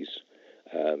 1960s,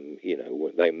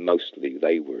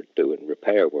 they were doing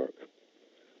repair work,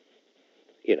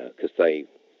 because they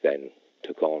then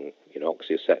took on,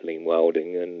 oxyacetylene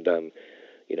welding and,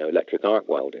 electric arc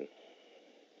welding.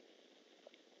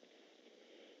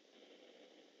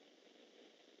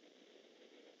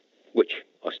 Which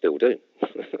I still do.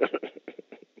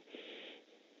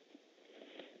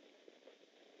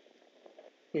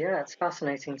 Yeah, it's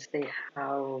fascinating to see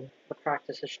how the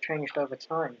practice has changed over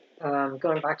time.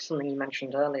 Going back to something you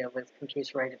mentioned earlier with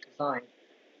computer-aided design,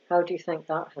 how do you think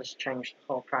that has changed the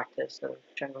whole practice of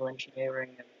general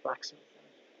engineering and blacksmithing?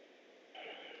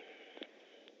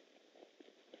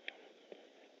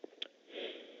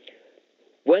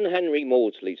 When Henry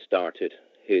Maudsley started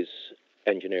his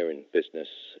engineering business,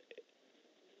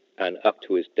 and up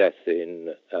to his death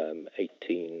in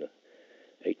 1827,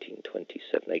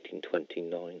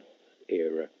 1829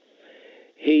 era,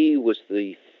 he was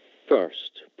the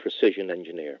first precision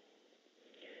engineer.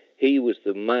 He was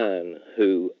the man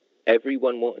who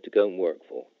everyone wanted to go and work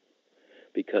for,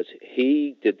 because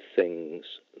he did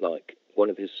things like,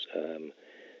 one of his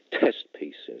test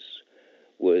pieces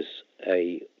was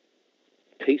a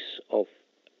piece of,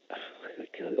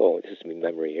 this is my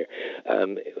memory here,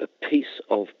 a piece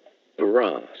of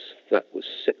brass that was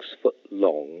 6 foot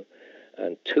long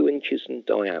and 2 inches in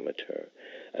diameter,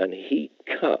 and he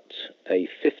cut a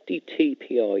 50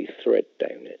 TPI thread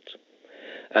down it,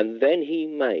 and then he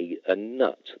made a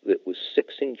nut that was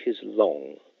 6 inches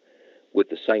long with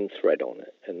the same thread on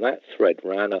it, and that thread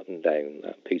ran up and down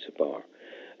that piece of bar,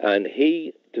 and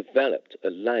he developed a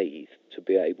lathe to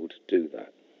be able to do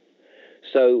that.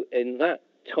 So in that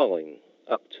time,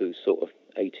 up to sort of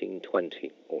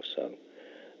 1820 or so,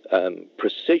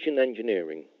 precision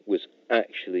engineering was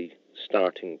actually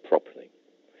starting properly.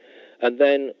 And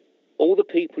then all the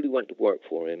people who went to work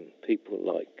for him, people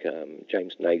like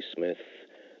James Naismith,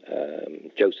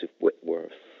 Joseph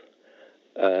Whitworth,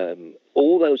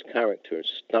 all those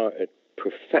characters started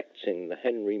perfecting the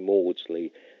Henry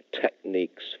Maudslay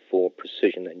techniques for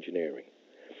precision engineering.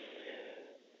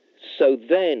 So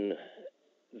then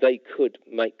they could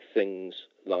make things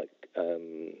like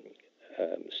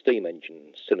steam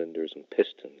engine cylinders and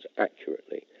pistons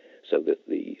accurately, so that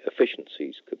the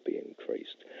efficiencies could be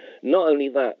increased. Not only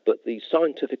that, but the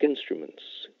scientific instruments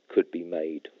could be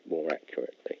made more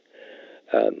accurately.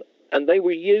 And they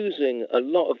were using a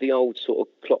lot of the old sort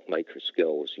of clockmaker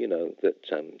skills, you know, that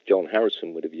John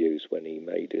Harrison would have used when he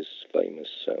made his famous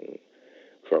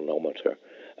chronometer.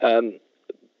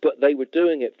 But they were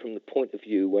doing it from the point of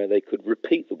view where they could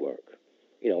repeat the work.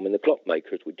 You know, I mean, the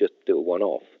clockmakers would just do a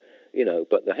one-off, you know,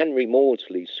 but the Henry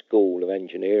Maudslay school of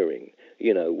engineering,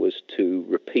 you know, was to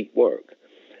repeat work.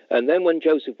 And then when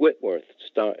Joseph Whitworth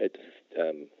started,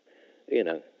 you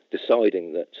know,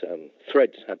 deciding that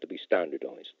threads had to be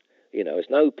standardized, you know, there's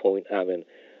no point having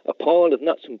a pile of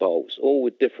nuts and bolts, all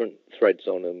with different threads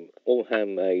on them, all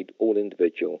handmade, all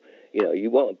individual. You know, you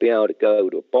want to be able to go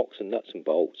to a box of nuts and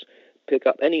bolts, pick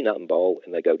up any nut and bolt,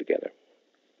 and they go together.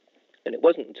 And it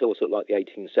wasn't until sort of like the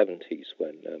 1870s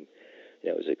when, you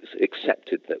know, it was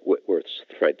accepted that Whitworth's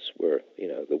threads were, you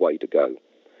know, the way to go.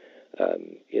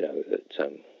 You know,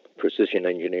 that precision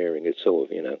engineering had sort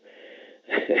of, you know,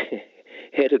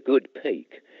 hit a good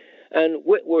peak. And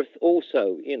Whitworth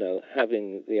also, you know,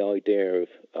 having the idea of,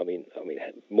 I mean,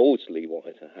 Maudslay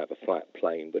wanted to have a flat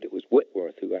plane, but it was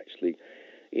Whitworth who actually,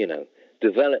 you know,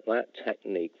 developed that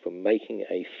technique for making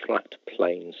a flat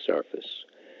plane surface,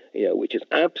 you know, which is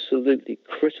absolutely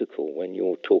critical when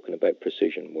you're talking about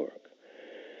precision work.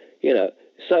 You know,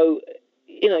 so,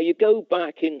 you know, you go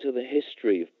back into the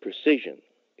history of precision,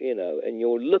 you know, and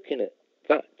you're looking at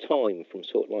that time from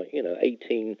sort of like, you know,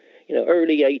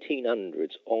 early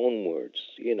 1800s onwards,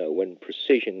 you know, when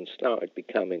precision started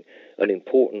becoming an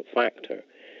important factor,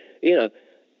 you know,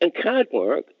 and CAD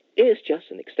work is just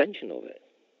an extension of it.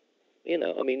 You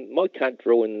know, I mean, my CAD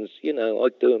drawings, you know, I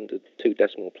do them to 2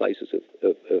 decimal places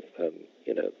of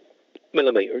you know,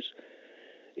 millimeters,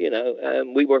 you know,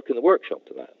 and we work in the workshop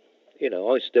to that. You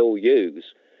know, I still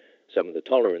use some of the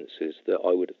tolerances that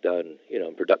I would have done, you know,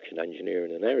 in production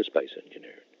engineering and aerospace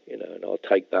engineering, you know, and I'll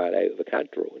take that out of a CAD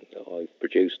drawing that I've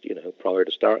produced, you know, prior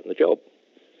to starting the job.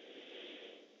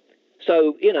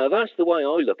 So, you know, that's the way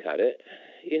I look at it.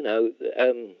 You know,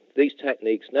 these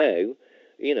techniques now,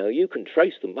 you know, you can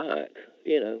trace them back,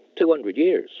 you know, 200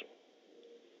 years.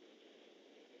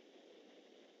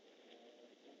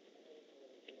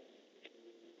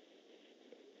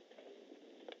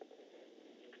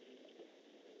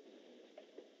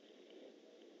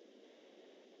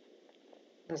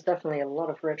 There's definitely a lot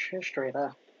of rich history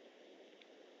there.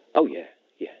 Oh yeah,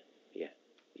 yeah, yeah,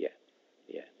 yeah,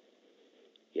 yeah,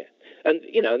 yeah. And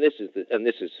you know, this is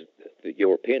the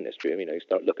European history. I mean, you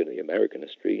start looking at the American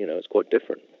history, you know, it's quite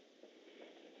different.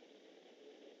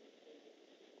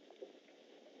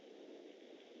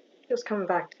 Just coming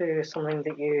back to something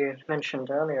that you mentioned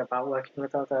earlier about working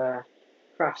with other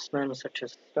craftsmen such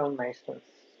as stonemasons,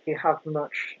 do you have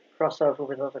much crossover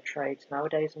with other trades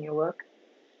nowadays in your work?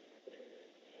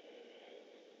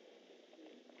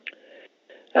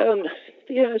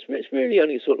 Yeah, it's really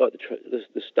only sort of like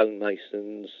the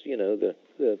stonemasons, you know, the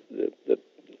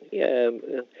yeah,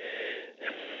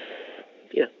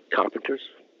 yeah, carpenters.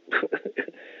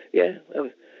 Yeah,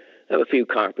 I have a few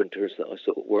carpenters that I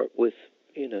sort of work with,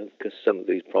 you know, because some of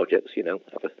these projects, you know,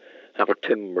 have a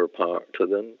timber part to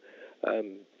them.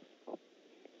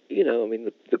 You know, I mean,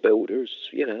 the builders,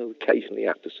 you know, occasionally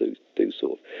have to do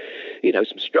sort of, you know,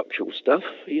 some structural stuff,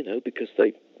 you know, because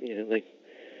they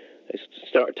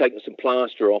started taking some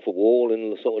plaster off a wall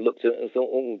and sort of looked at it and thought,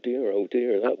 oh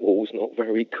dear, that wall's not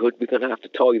very good. We're going to have to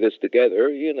tie this together,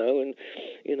 you know, and,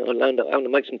 you know, land up having to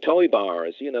make some tie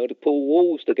bars, you know, to pull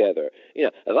walls together. You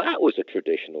know, that was a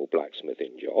traditional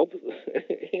blacksmithing job.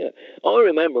 You know, I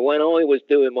remember when I was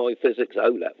doing my physics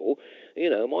O-level, you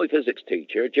know, my physics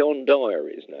teacher, John Dyer,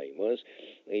 his name was,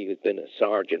 he had been a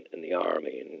sergeant in the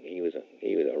army, and he was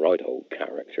a right old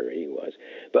character, he was.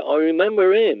 But I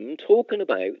remember him talking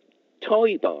about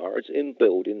tie bars in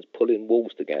buildings pulling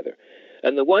walls together.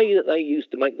 And the way that they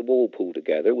used to make the wall pull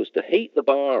together was to heat the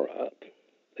bar up.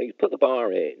 They'd put the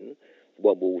bar in,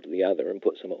 one wall to the other, and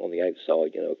put something on the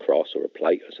outside, you know, a cross or a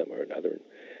plate or something or another, and,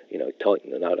 you know,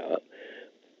 tighten the nut up.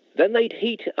 Then they'd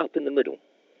heat it up in the middle.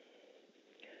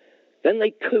 Then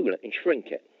they'd cool it and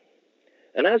shrink it.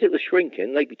 And as it was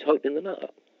shrinking, they'd be tightening the nut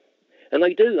up. And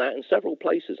they do that in several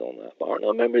places on that bar. And I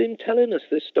remember him telling us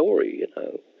this story, you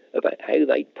know, about how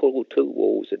they pulled two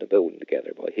walls in a building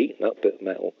together by heating up a bit of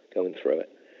metal, going through it,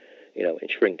 you know, and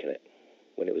shrinking it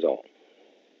when it was hot.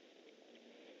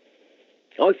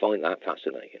 I find that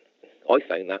fascinating. I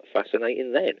found that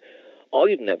fascinating then.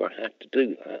 I've never had to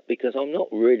do that because I'm not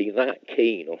really that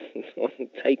keen on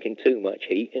taking too much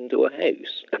heat into a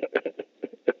house.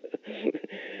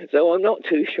 So I'm not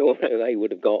too sure how they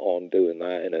would have got on doing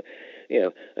that in a, you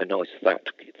know, a nice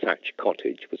thatched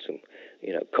cottage with some,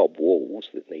 you know, cob walls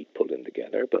that need pulling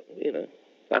together. But, you know,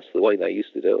 that's the way they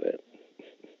used to do it.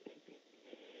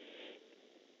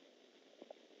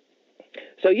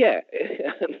 So yeah,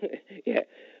 yeah,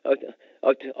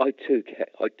 I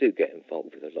do get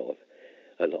involved with a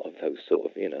lot of those sort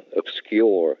of, you know,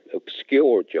 obscure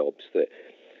jobs that,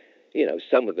 you know,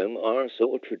 some of them are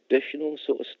sort of traditional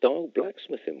sort of style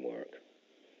blacksmithing work,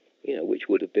 you know, which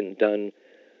would have been done,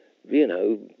 you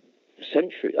know,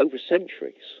 over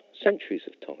centuries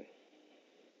of time.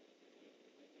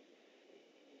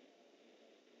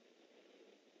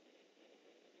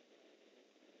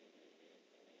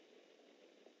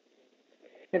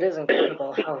 It is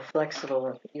incredible how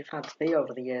flexible you've had to be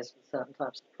over the years with certain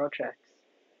types of projects.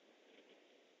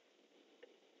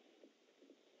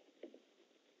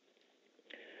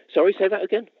 Sorry, say that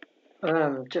again?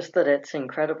 Just that it's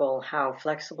incredible how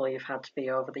flexible you've had to be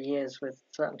over the years with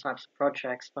certain types of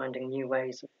projects, finding new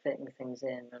ways of fitting things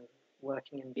in and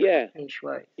working in niche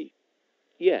ways.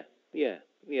 Yeah, yeah,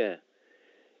 yeah.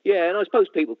 Yeah, and I suppose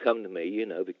people come to me, you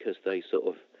know, because they've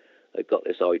got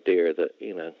this idea that,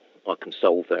 you know, I can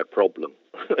solve their problem.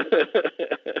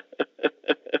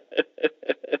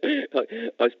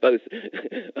 I suppose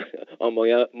I'm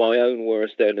my own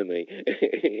worst enemy.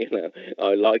 You know,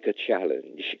 I like a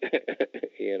challenge.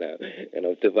 You know, and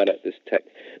I've developed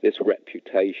this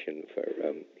reputation for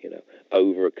you know,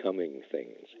 overcoming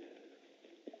things.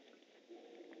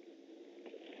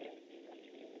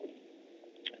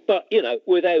 But, you know,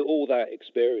 without all that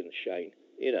experience, Shane,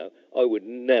 you know, I would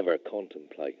never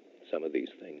contemplate some of these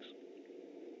things.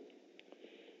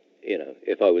 You know,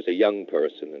 if I was a young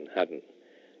person and hadn't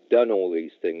done all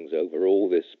these things over all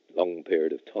this long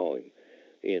period of time,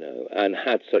 you know, and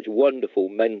had such wonderful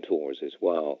mentors as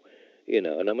well, you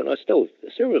know, and I mean, I still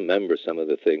remember some of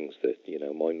the things that, you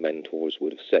know, my mentors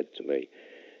would have said to me,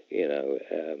 you know,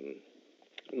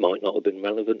 might not have been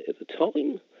relevant at the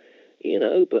time, you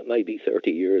know, but maybe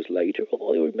 30 years later,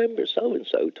 oh, I remember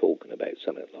so-and-so talking about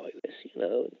something like this, you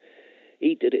know, and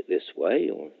he did it this way,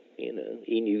 or, you know,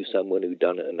 he knew someone who'd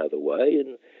done it another way,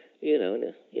 and, you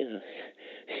know,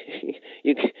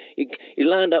 you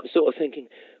land up sort of thinking,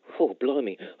 oh,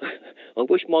 blimey, I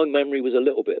wish my memory was a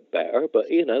little bit better,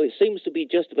 but, you know, it seems to be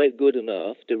just about good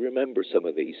enough to remember some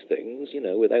of these things, you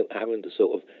know, without having to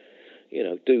sort of, you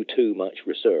know, do too much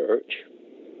research,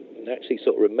 and actually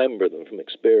sort of remember them from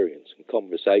experience and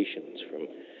conversations from,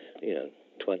 you know,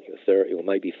 20 or 30 or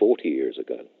maybe 40 years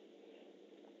ago.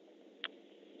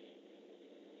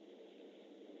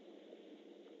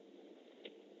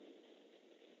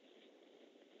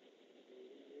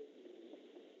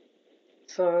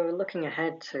 So, looking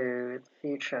ahead to the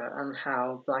future and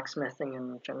how blacksmithing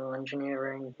and general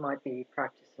engineering might be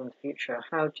practiced in the future,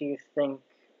 how do you think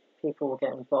people will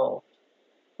get involved?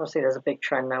 Obviously, there's a big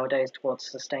trend nowadays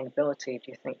towards sustainability.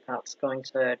 Do you think that's going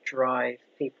to drive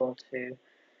people to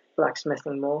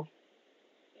blacksmithing more?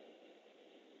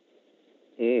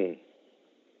 Yeah,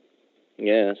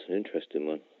 that's an interesting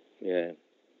one. Yeah,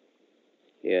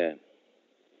 yeah.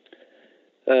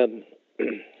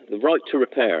 The right to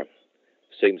repair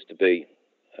seems to be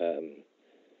a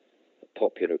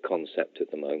popular concept at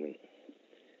the moment.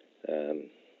 And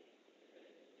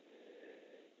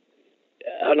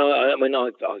I mean,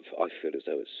 I feel as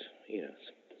though it's, you know,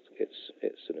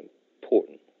 it's an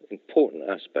important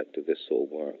aspect of this sort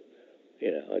of work.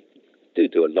 You know, I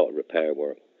do a lot of repair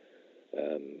work.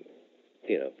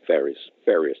 You know, various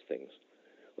things.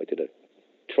 I did a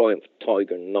Triumph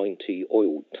Tiger 90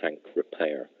 oil tank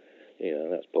repair. You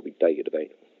know, that's probably dated about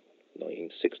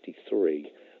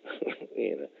 1963.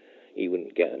 You know, you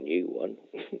wouldn't get a new one.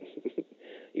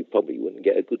 You probably wouldn't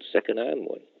get a good second-hand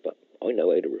one, but I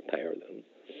know how to repair them.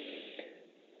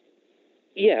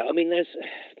 Yeah, I mean, there's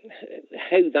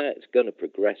how that's going to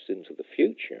progress into the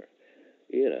future.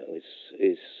 You know,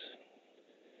 is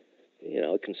you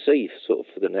know, I can see sort of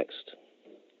for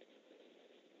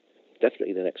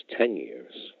definitely the next 10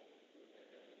 years.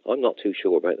 I'm not too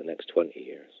sure about the next 20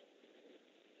 years.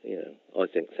 You know, I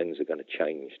think things are going to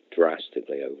change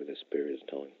drastically over this period of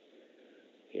time.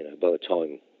 You know, by the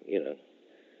time, you know,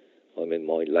 I'm in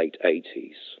my late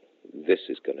 80s. This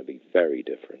is going to be very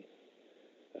different.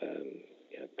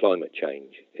 Climate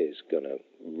change is going to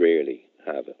really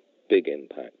have a big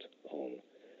impact on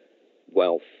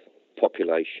wealth,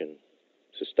 population,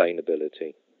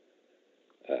 sustainability,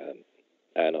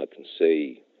 and I can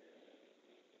see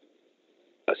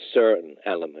a certain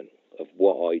element of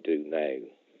what I do now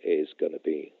is going to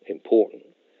be important,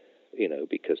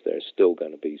 because there's still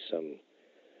going to be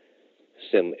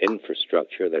some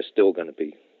infrastructure. There's still going to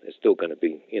be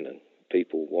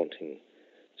people wanting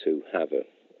to have a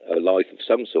life of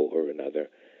some sort or another,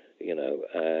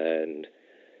 and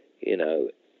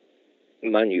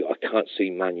I can't see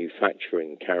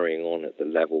manufacturing carrying on at the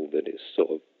level that it's sort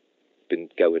of been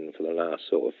going for the last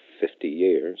sort of 50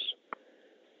 years.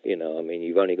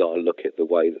 You've only got to look at the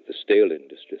way that the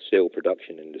steel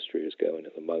production industry is going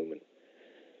at the moment.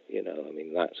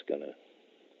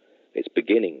 It's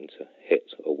beginning to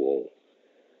hit a wall.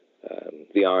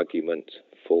 The argument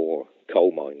for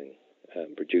coal mining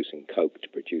and producing coke to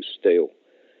produce steel,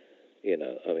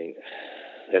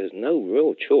 there's no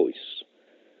real choice.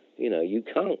 You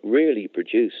can't really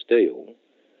produce steel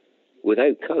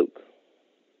without coke.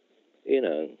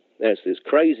 There's this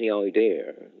crazy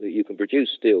idea that you can produce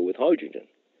steel with hydrogen,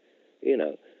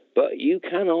 but you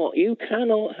cannot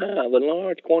have a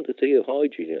large quantity of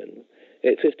hydrogen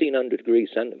at 1500 degrees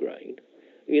centigrade,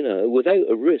 without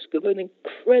a risk of an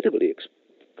incredibly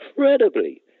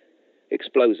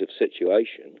explosive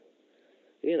situation.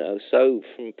 So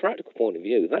from a practical point of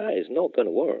view, that is not going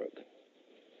to work.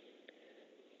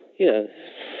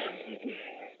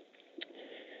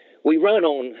 We run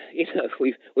on,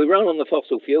 we run on the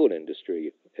fossil fuel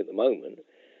industry at the moment,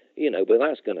 but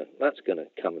that's gonna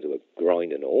come to a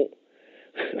grinding halt.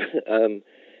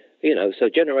 So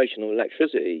generation of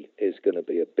electricity is going to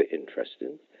be a bit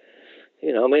interesting. I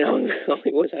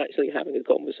was actually having a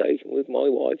conversation with my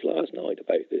wife last night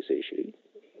about this issue,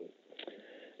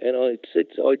 and I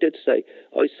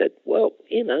said, well,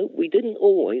 we didn't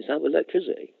always have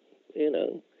electricity.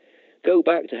 Go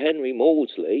back to Henry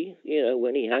Maudsley,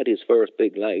 when he had his first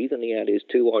big lathe and he had his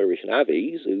two Irish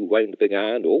navvies who wound the big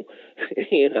handle,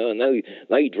 and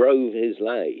they drove his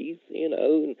lathe,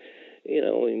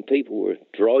 and people were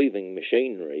driving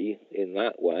machinery in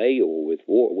that way, or with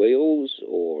water wheels,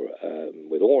 or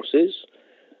with horses,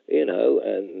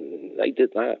 and they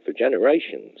did that for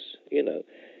generations.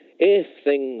 If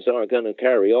things are going to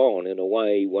carry on in a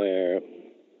way where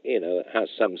it has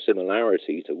some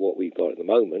similarity to what we've got at the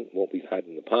moment, what we've had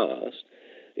in the past,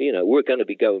 we're going to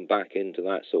be going back into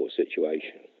that sort of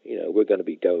situation. We're going to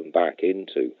be going back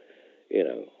into,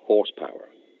 horsepower,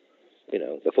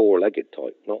 the four-legged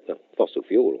type, not the fossil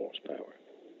fuel horsepower.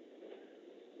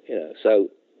 So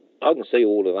I can see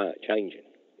all of that changing,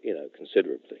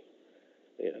 considerably.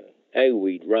 How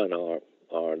we'd run our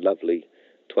lovely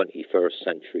 21st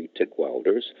century TIG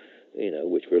welders,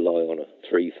 which rely on a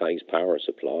three-phase power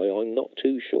supply, I'm not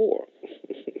too sure.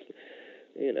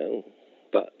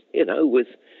 But, with,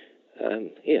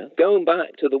 going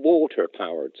back to the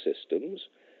water-powered systems,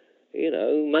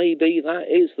 maybe that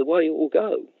is the way it will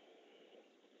go.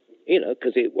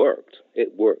 Because it worked.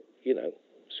 It worked,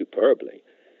 superbly.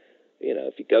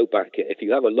 If you go back, if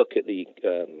you have a look at the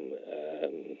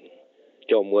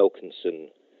John Wilkinson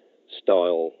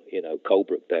style,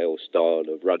 Coalbrookdale style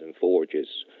of running forges,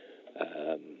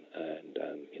 and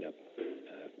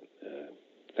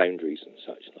foundries and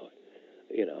such like.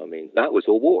 That was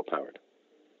all water powered.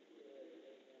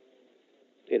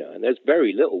 And there's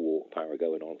very little water power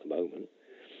going on at the moment.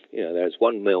 There's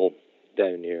one mill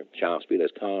down near Shaftesbury.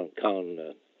 There's Carn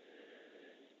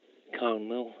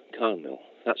Mill.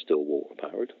 That's still water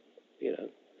powered.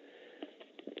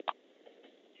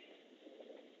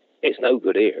 It's no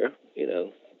good here.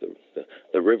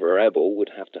 The River Ebble would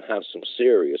have to have some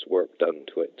serious work done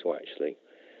to it to actually,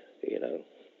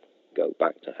 go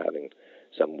back to having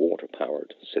some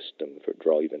water-powered system for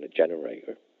driving a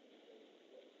generator.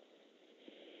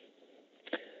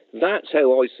 That's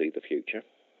how I see the future.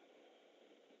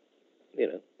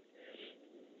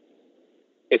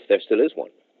 If there still is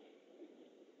one,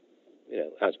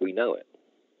 as we know it,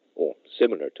 or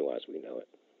similar to as we know it.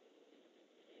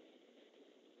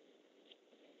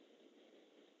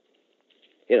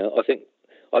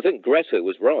 I think Greta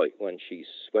was right when she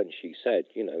said,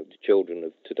 the children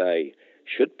of today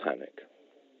should panic.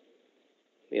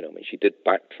 She did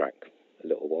backtrack a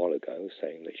little while ago,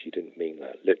 saying that she didn't mean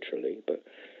that literally, but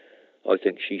I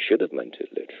think she should have meant it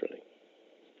literally.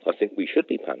 I think we should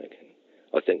be panicking.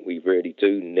 I think we really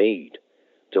do need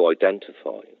to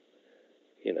identify,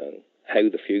 how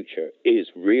the future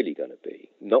is really going to be,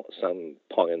 not some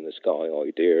pie in the sky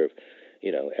idea of,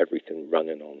 you know, everything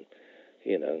running on,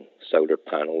 you know, solar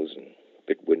panels and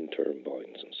big wind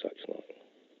turbines and such like.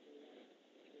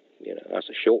 You know, that's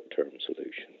a short-term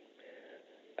solution.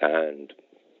 And,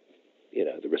 you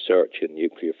know, the research in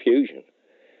nuclear fusion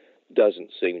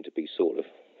doesn't seem to be sort of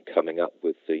coming up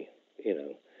with the, you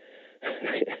know,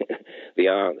 the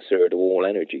answer to all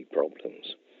energy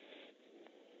problems.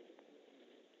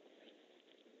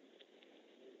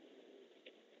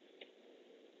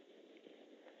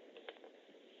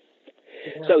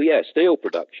 Yeah. So yeah, steel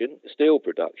production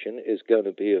is going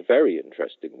to be a very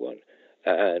interesting one,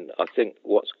 and I think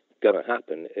what's going to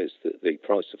happen is that the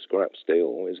price of scrap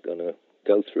steel is going to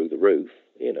go through the roof,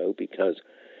 you know, because,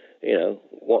 you know,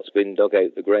 what's been dug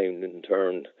out the ground and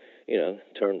turned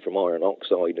from iron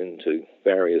oxide into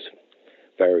various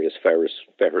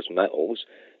ferrous metals,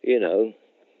 you know,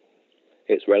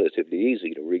 it's relatively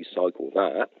easy to recycle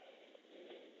that.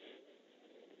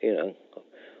 You know,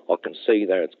 I can see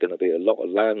there's going to be a lot of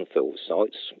landfill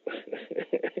sites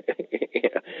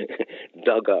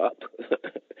dug up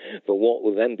for what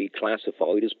will then be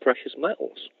classified as precious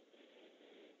metals.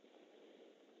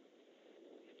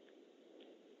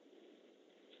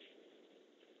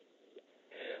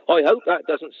 I hope that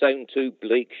doesn't sound too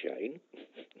bleak, Shane.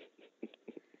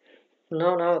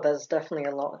 No, there's definitely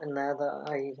a lot in there that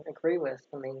I agree with.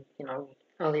 I mean, you know,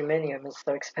 aluminium is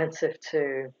so expensive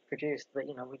to produce that,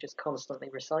 you know, we just constantly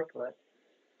recycle it.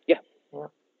 Yeah. Yeah.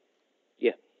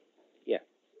 Yeah. Yeah.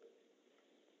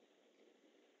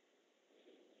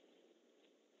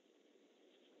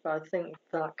 But I think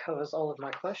that covers all of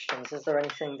my questions. Is there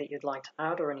anything that you'd like to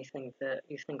add or anything that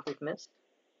you think we've missed?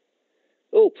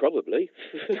 Oh, probably.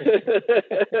 Well,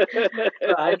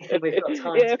 I think we've got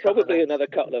time Yeah, to cover probably that. another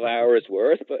couple of hours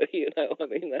worth. But you know, I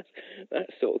mean,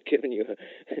 that's sort of giving you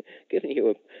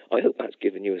I hope that's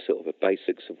given you a sort of a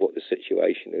basics of what the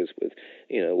situation is with,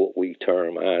 you know, what we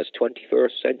term as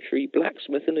 21st century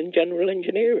blacksmithing and general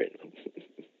engineering.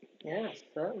 Yes,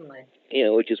 certainly. You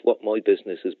know, which is what my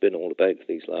business has been all about for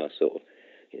these last sort of,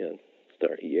 you know,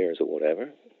 30 years or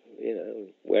whatever. You know,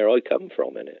 where I come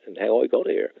from in it and how I got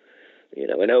here. You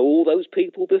know, and all those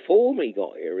people before me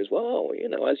got here as well. You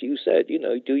know, as you said, you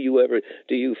know, do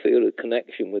you feel a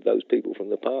connection with those people from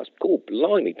the past? God,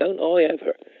 blimey, don't I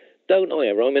ever?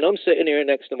 I mean, I'm sitting here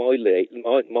next to my lathe,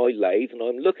 and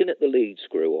I'm looking at the lead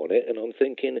screw on it, and I'm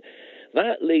thinking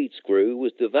that lead screw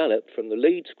was developed from the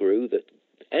lead screw that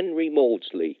Henry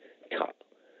Maudsley cut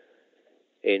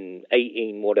in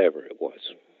 18 whatever it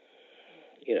was.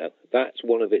 You know, that's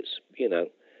one of its, you know,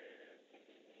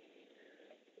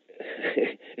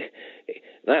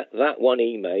 that one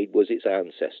he made was its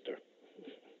ancestor.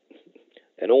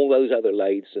 And all those other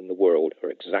lathes in the world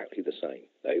are exactly the same.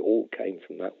 They all came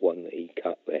from that one that he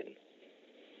cut then.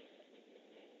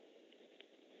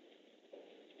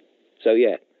 So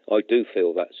yeah, I do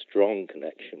feel that strong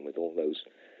connection with all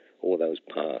those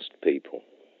past people.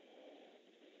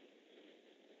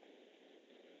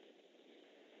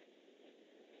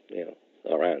 You know,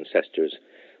 our ancestors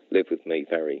live with me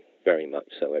very, very much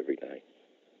so every day.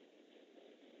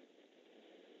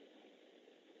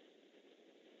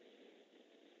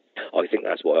 I think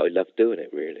that's why I love doing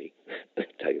it, really, to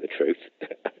tell you the truth.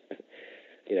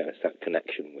 You know, it's that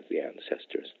connection with the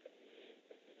ancestors.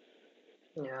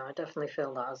 Yeah, I definitely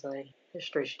feel that as a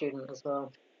history student as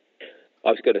well.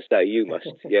 I was going to say, you must.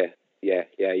 Yeah,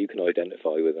 you can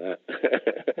identify with that.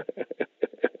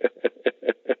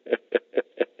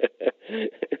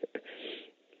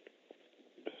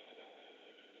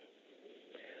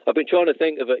 I've been trying to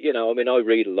think of it. You know, I mean, I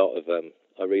read a lot of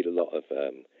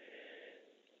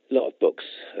books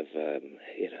of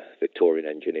you know, Victorian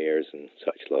engineers and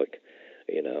such like.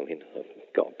 You know, I mean,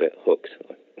 I've got a bit hooked.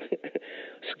 I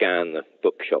scan the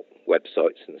bookshop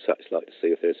websites and such like to see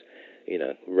if there's, you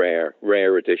know,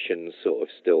 rare editions sort of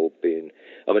still being.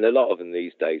 I mean, a lot of them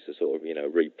these days are sort of, you know,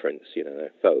 reprints. You know,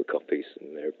 they're photocopies,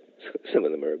 and some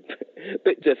of them are a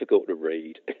bit difficult to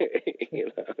read. You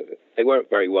know, they weren't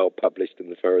very well published in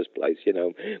the first place. You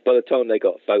know, by the time they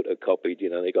got photocopied, you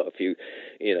know, they got a few,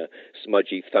 you know,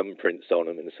 smudgy thumbprints on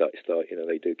them and such like. You know,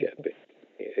 they do get a bit,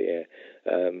 yeah.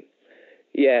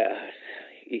 Yeah,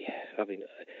 I mean,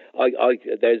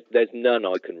 there's none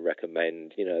I can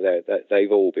recommend. You know,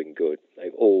 they've all been good.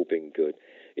 They've all been good.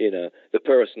 You know, the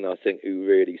person I think who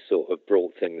really sort of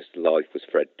brought things to life was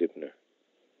Fred Dibner.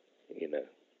 You know,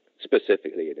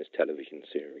 specifically in his television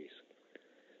series.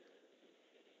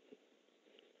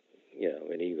 You know, I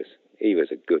mean, he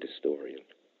was a good historian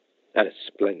and a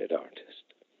splendid artist,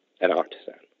 an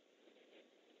artisan,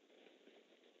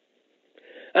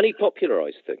 and he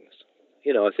popularised things.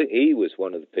 You know, I think he was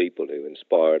one of the people who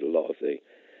inspired a lot of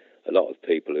a lot of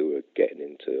people who are getting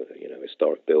into,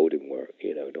 historic building work,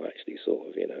 to actually sort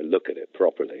of, look at it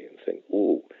properly and think,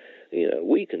 oh,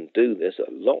 we can do this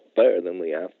a lot better than we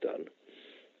have done.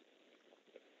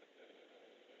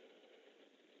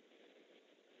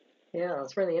 Yeah,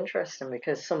 that's really interesting,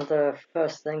 because some of the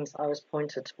first things I was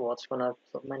pointed towards when I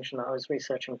sort of mentioned that I was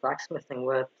researching blacksmithing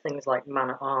were things like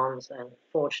Man-at-Arms and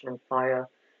Forged in Fire.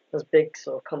 Those big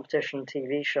sort of competition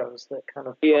TV shows that kind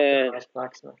of popularized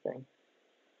blacksmithing.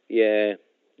 Yeah,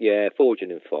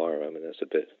 Forging in Fire. I mean, that's a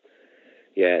bit.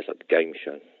 Yeah, it's like a game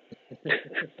show.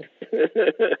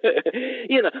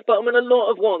 But I mean, a lot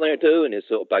of what they're doing is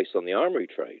sort of based on the armory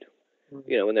trade.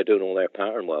 When they're doing all their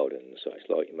pattern welding, so it's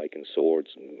like making swords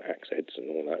and axe heads and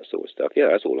all that sort of stuff. Yeah,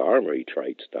 that's all armory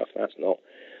trade stuff. That's not,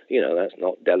 that's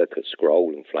not delicate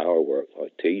scroll and flower work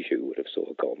like Tiju would have sort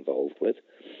of got involved with,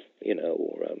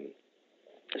 or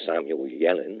Samuel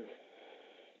Yellin.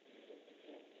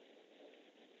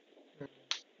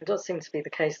 It does seem to be the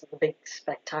case that the big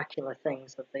spectacular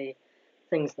things, that the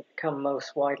things that become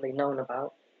most widely known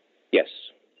about. Yes,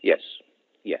 yeah.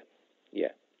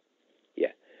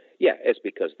 Yeah, it's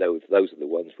because those are the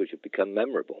ones which have become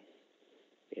memorable.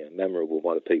 Yeah, memorable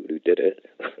by the people who did it,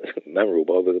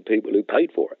 memorable by the people who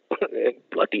paid for it.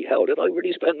 Bloody hell, did I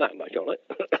really spend that much on it?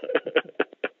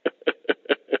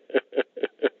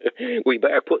 We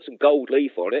better put some gold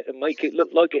leaf on it and make it look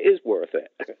like it is worth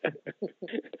it.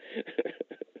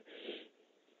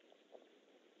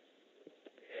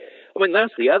 I mean,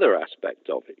 that's the other aspect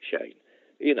of it, Shane,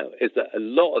 is that a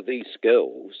lot of these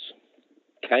skills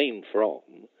came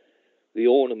from the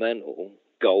ornamental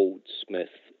goldsmith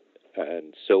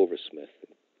and silversmith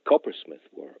and coppersmith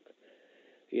work,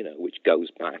 which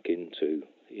goes back into,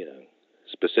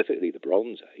 specifically the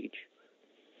Bronze Age.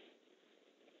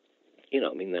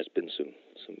 I mean, there's been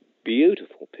some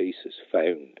beautiful pieces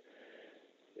found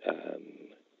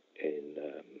in,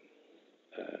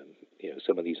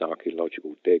 some of these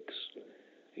archaeological digs,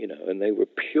 and they were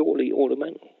purely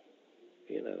ornamental,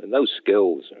 and those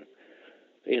skills are,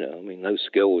 those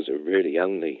skills are really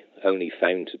only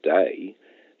found today,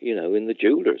 in the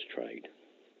jeweller's trade.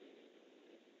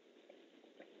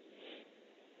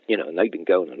 And they've been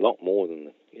going a lot more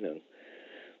than,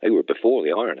 they were before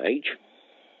the Iron Age.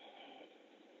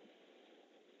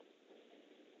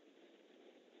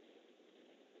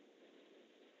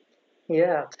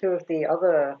 Yeah, two of the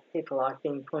other people I've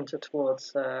been pointed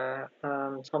towards,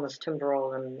 Thomas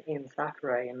Timberall and Ian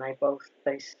Thackeray, and they both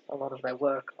base a lot of their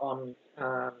work on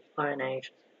Iron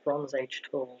Age, Bronze Age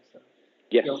tools, and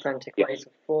the authentic ways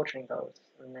of forging those,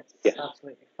 and it's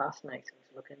absolutely fascinating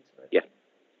to look into it. Yeah.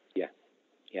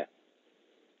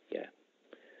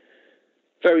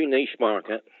 Very niche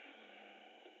market,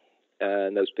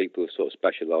 and those people have sort of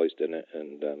specialised in it,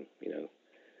 and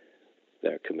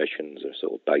their commissions are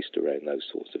sort of based around those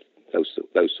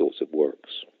sorts of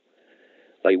works.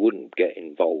 They wouldn't get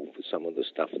involved with some of the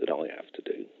stuff that I have to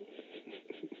do.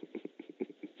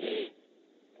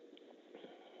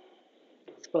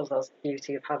 I suppose that's the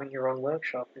beauty of having your own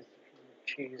workshop, is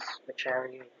you can choose which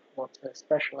area you want to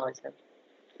specialise in.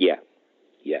 Yeah.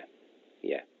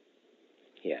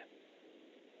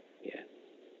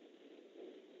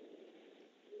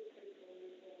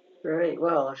 Great.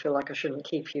 Well, I feel like I shouldn't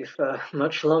keep you for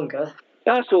much longer.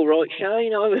 That's all right,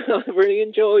 Shane. I really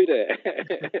enjoyed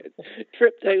it.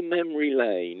 Trip down memory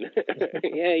lane.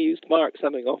 Yeah, you sparked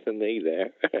something off in me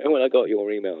there. When I got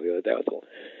your email the other day, I thought,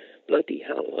 bloody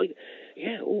hell,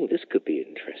 this could be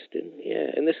interesting.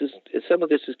 Yeah, and some of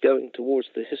this is going towards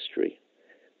the history,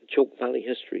 the Chalke Valley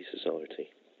History Society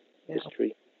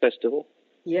History Festival.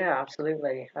 Yeah,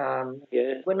 absolutely.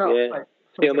 We're not. Yeah.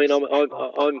 I mean,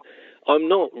 I'm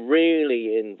not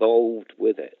really involved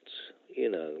with it,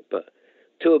 but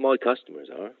two of my customers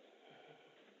are.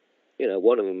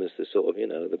 One of them is the sort of,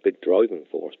 the big driving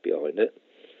force behind it,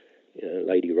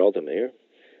 Lady Rothermere.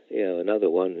 Another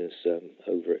one is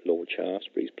over at Lord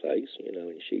Shaftesbury's place,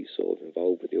 and she's sort of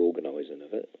involved with the organising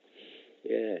of it.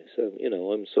 Yeah, so,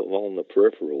 I'm sort of on the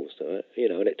peripherals to it,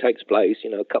 and it takes place,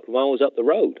 a couple of miles up the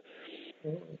road.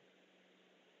 Mm.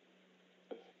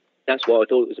 That's why I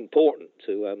thought it was important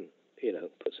to,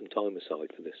 put some time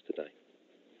aside for this today.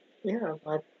 Yeah,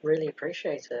 I really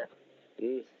appreciate it.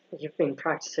 Mm. You've been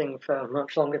practicing for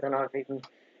much longer than I've even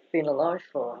been alive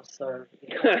for, so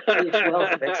a huge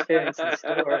wealth of experience and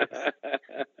stories.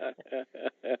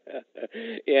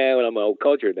 Yeah, well, I'm an old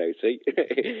codger now, see?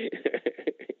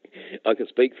 I can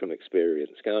speak from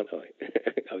experience, can't I?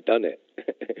 I've done it.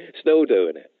 Still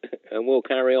doing it. And we'll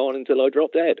carry on until I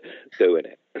drop dead doing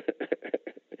it.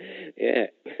 Yeah.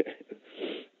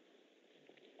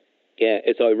 Yeah,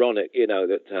 it's ironic,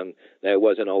 that there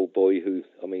was an old boy who,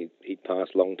 I mean, he'd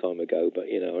passed a long time ago, but,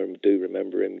 I do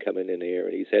remember him coming in here,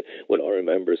 and he said, well, I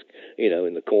remember,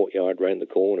 in the courtyard round the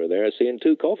corner there, seeing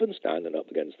two coffins standing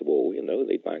up against the wall.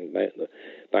 They banged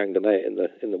them out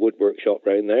in the woodwork shop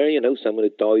round there. Someone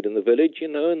had died in the village,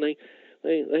 and they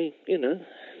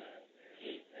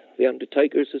the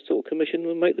undertakers had sort of commissioned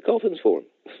them to make the coffins for him.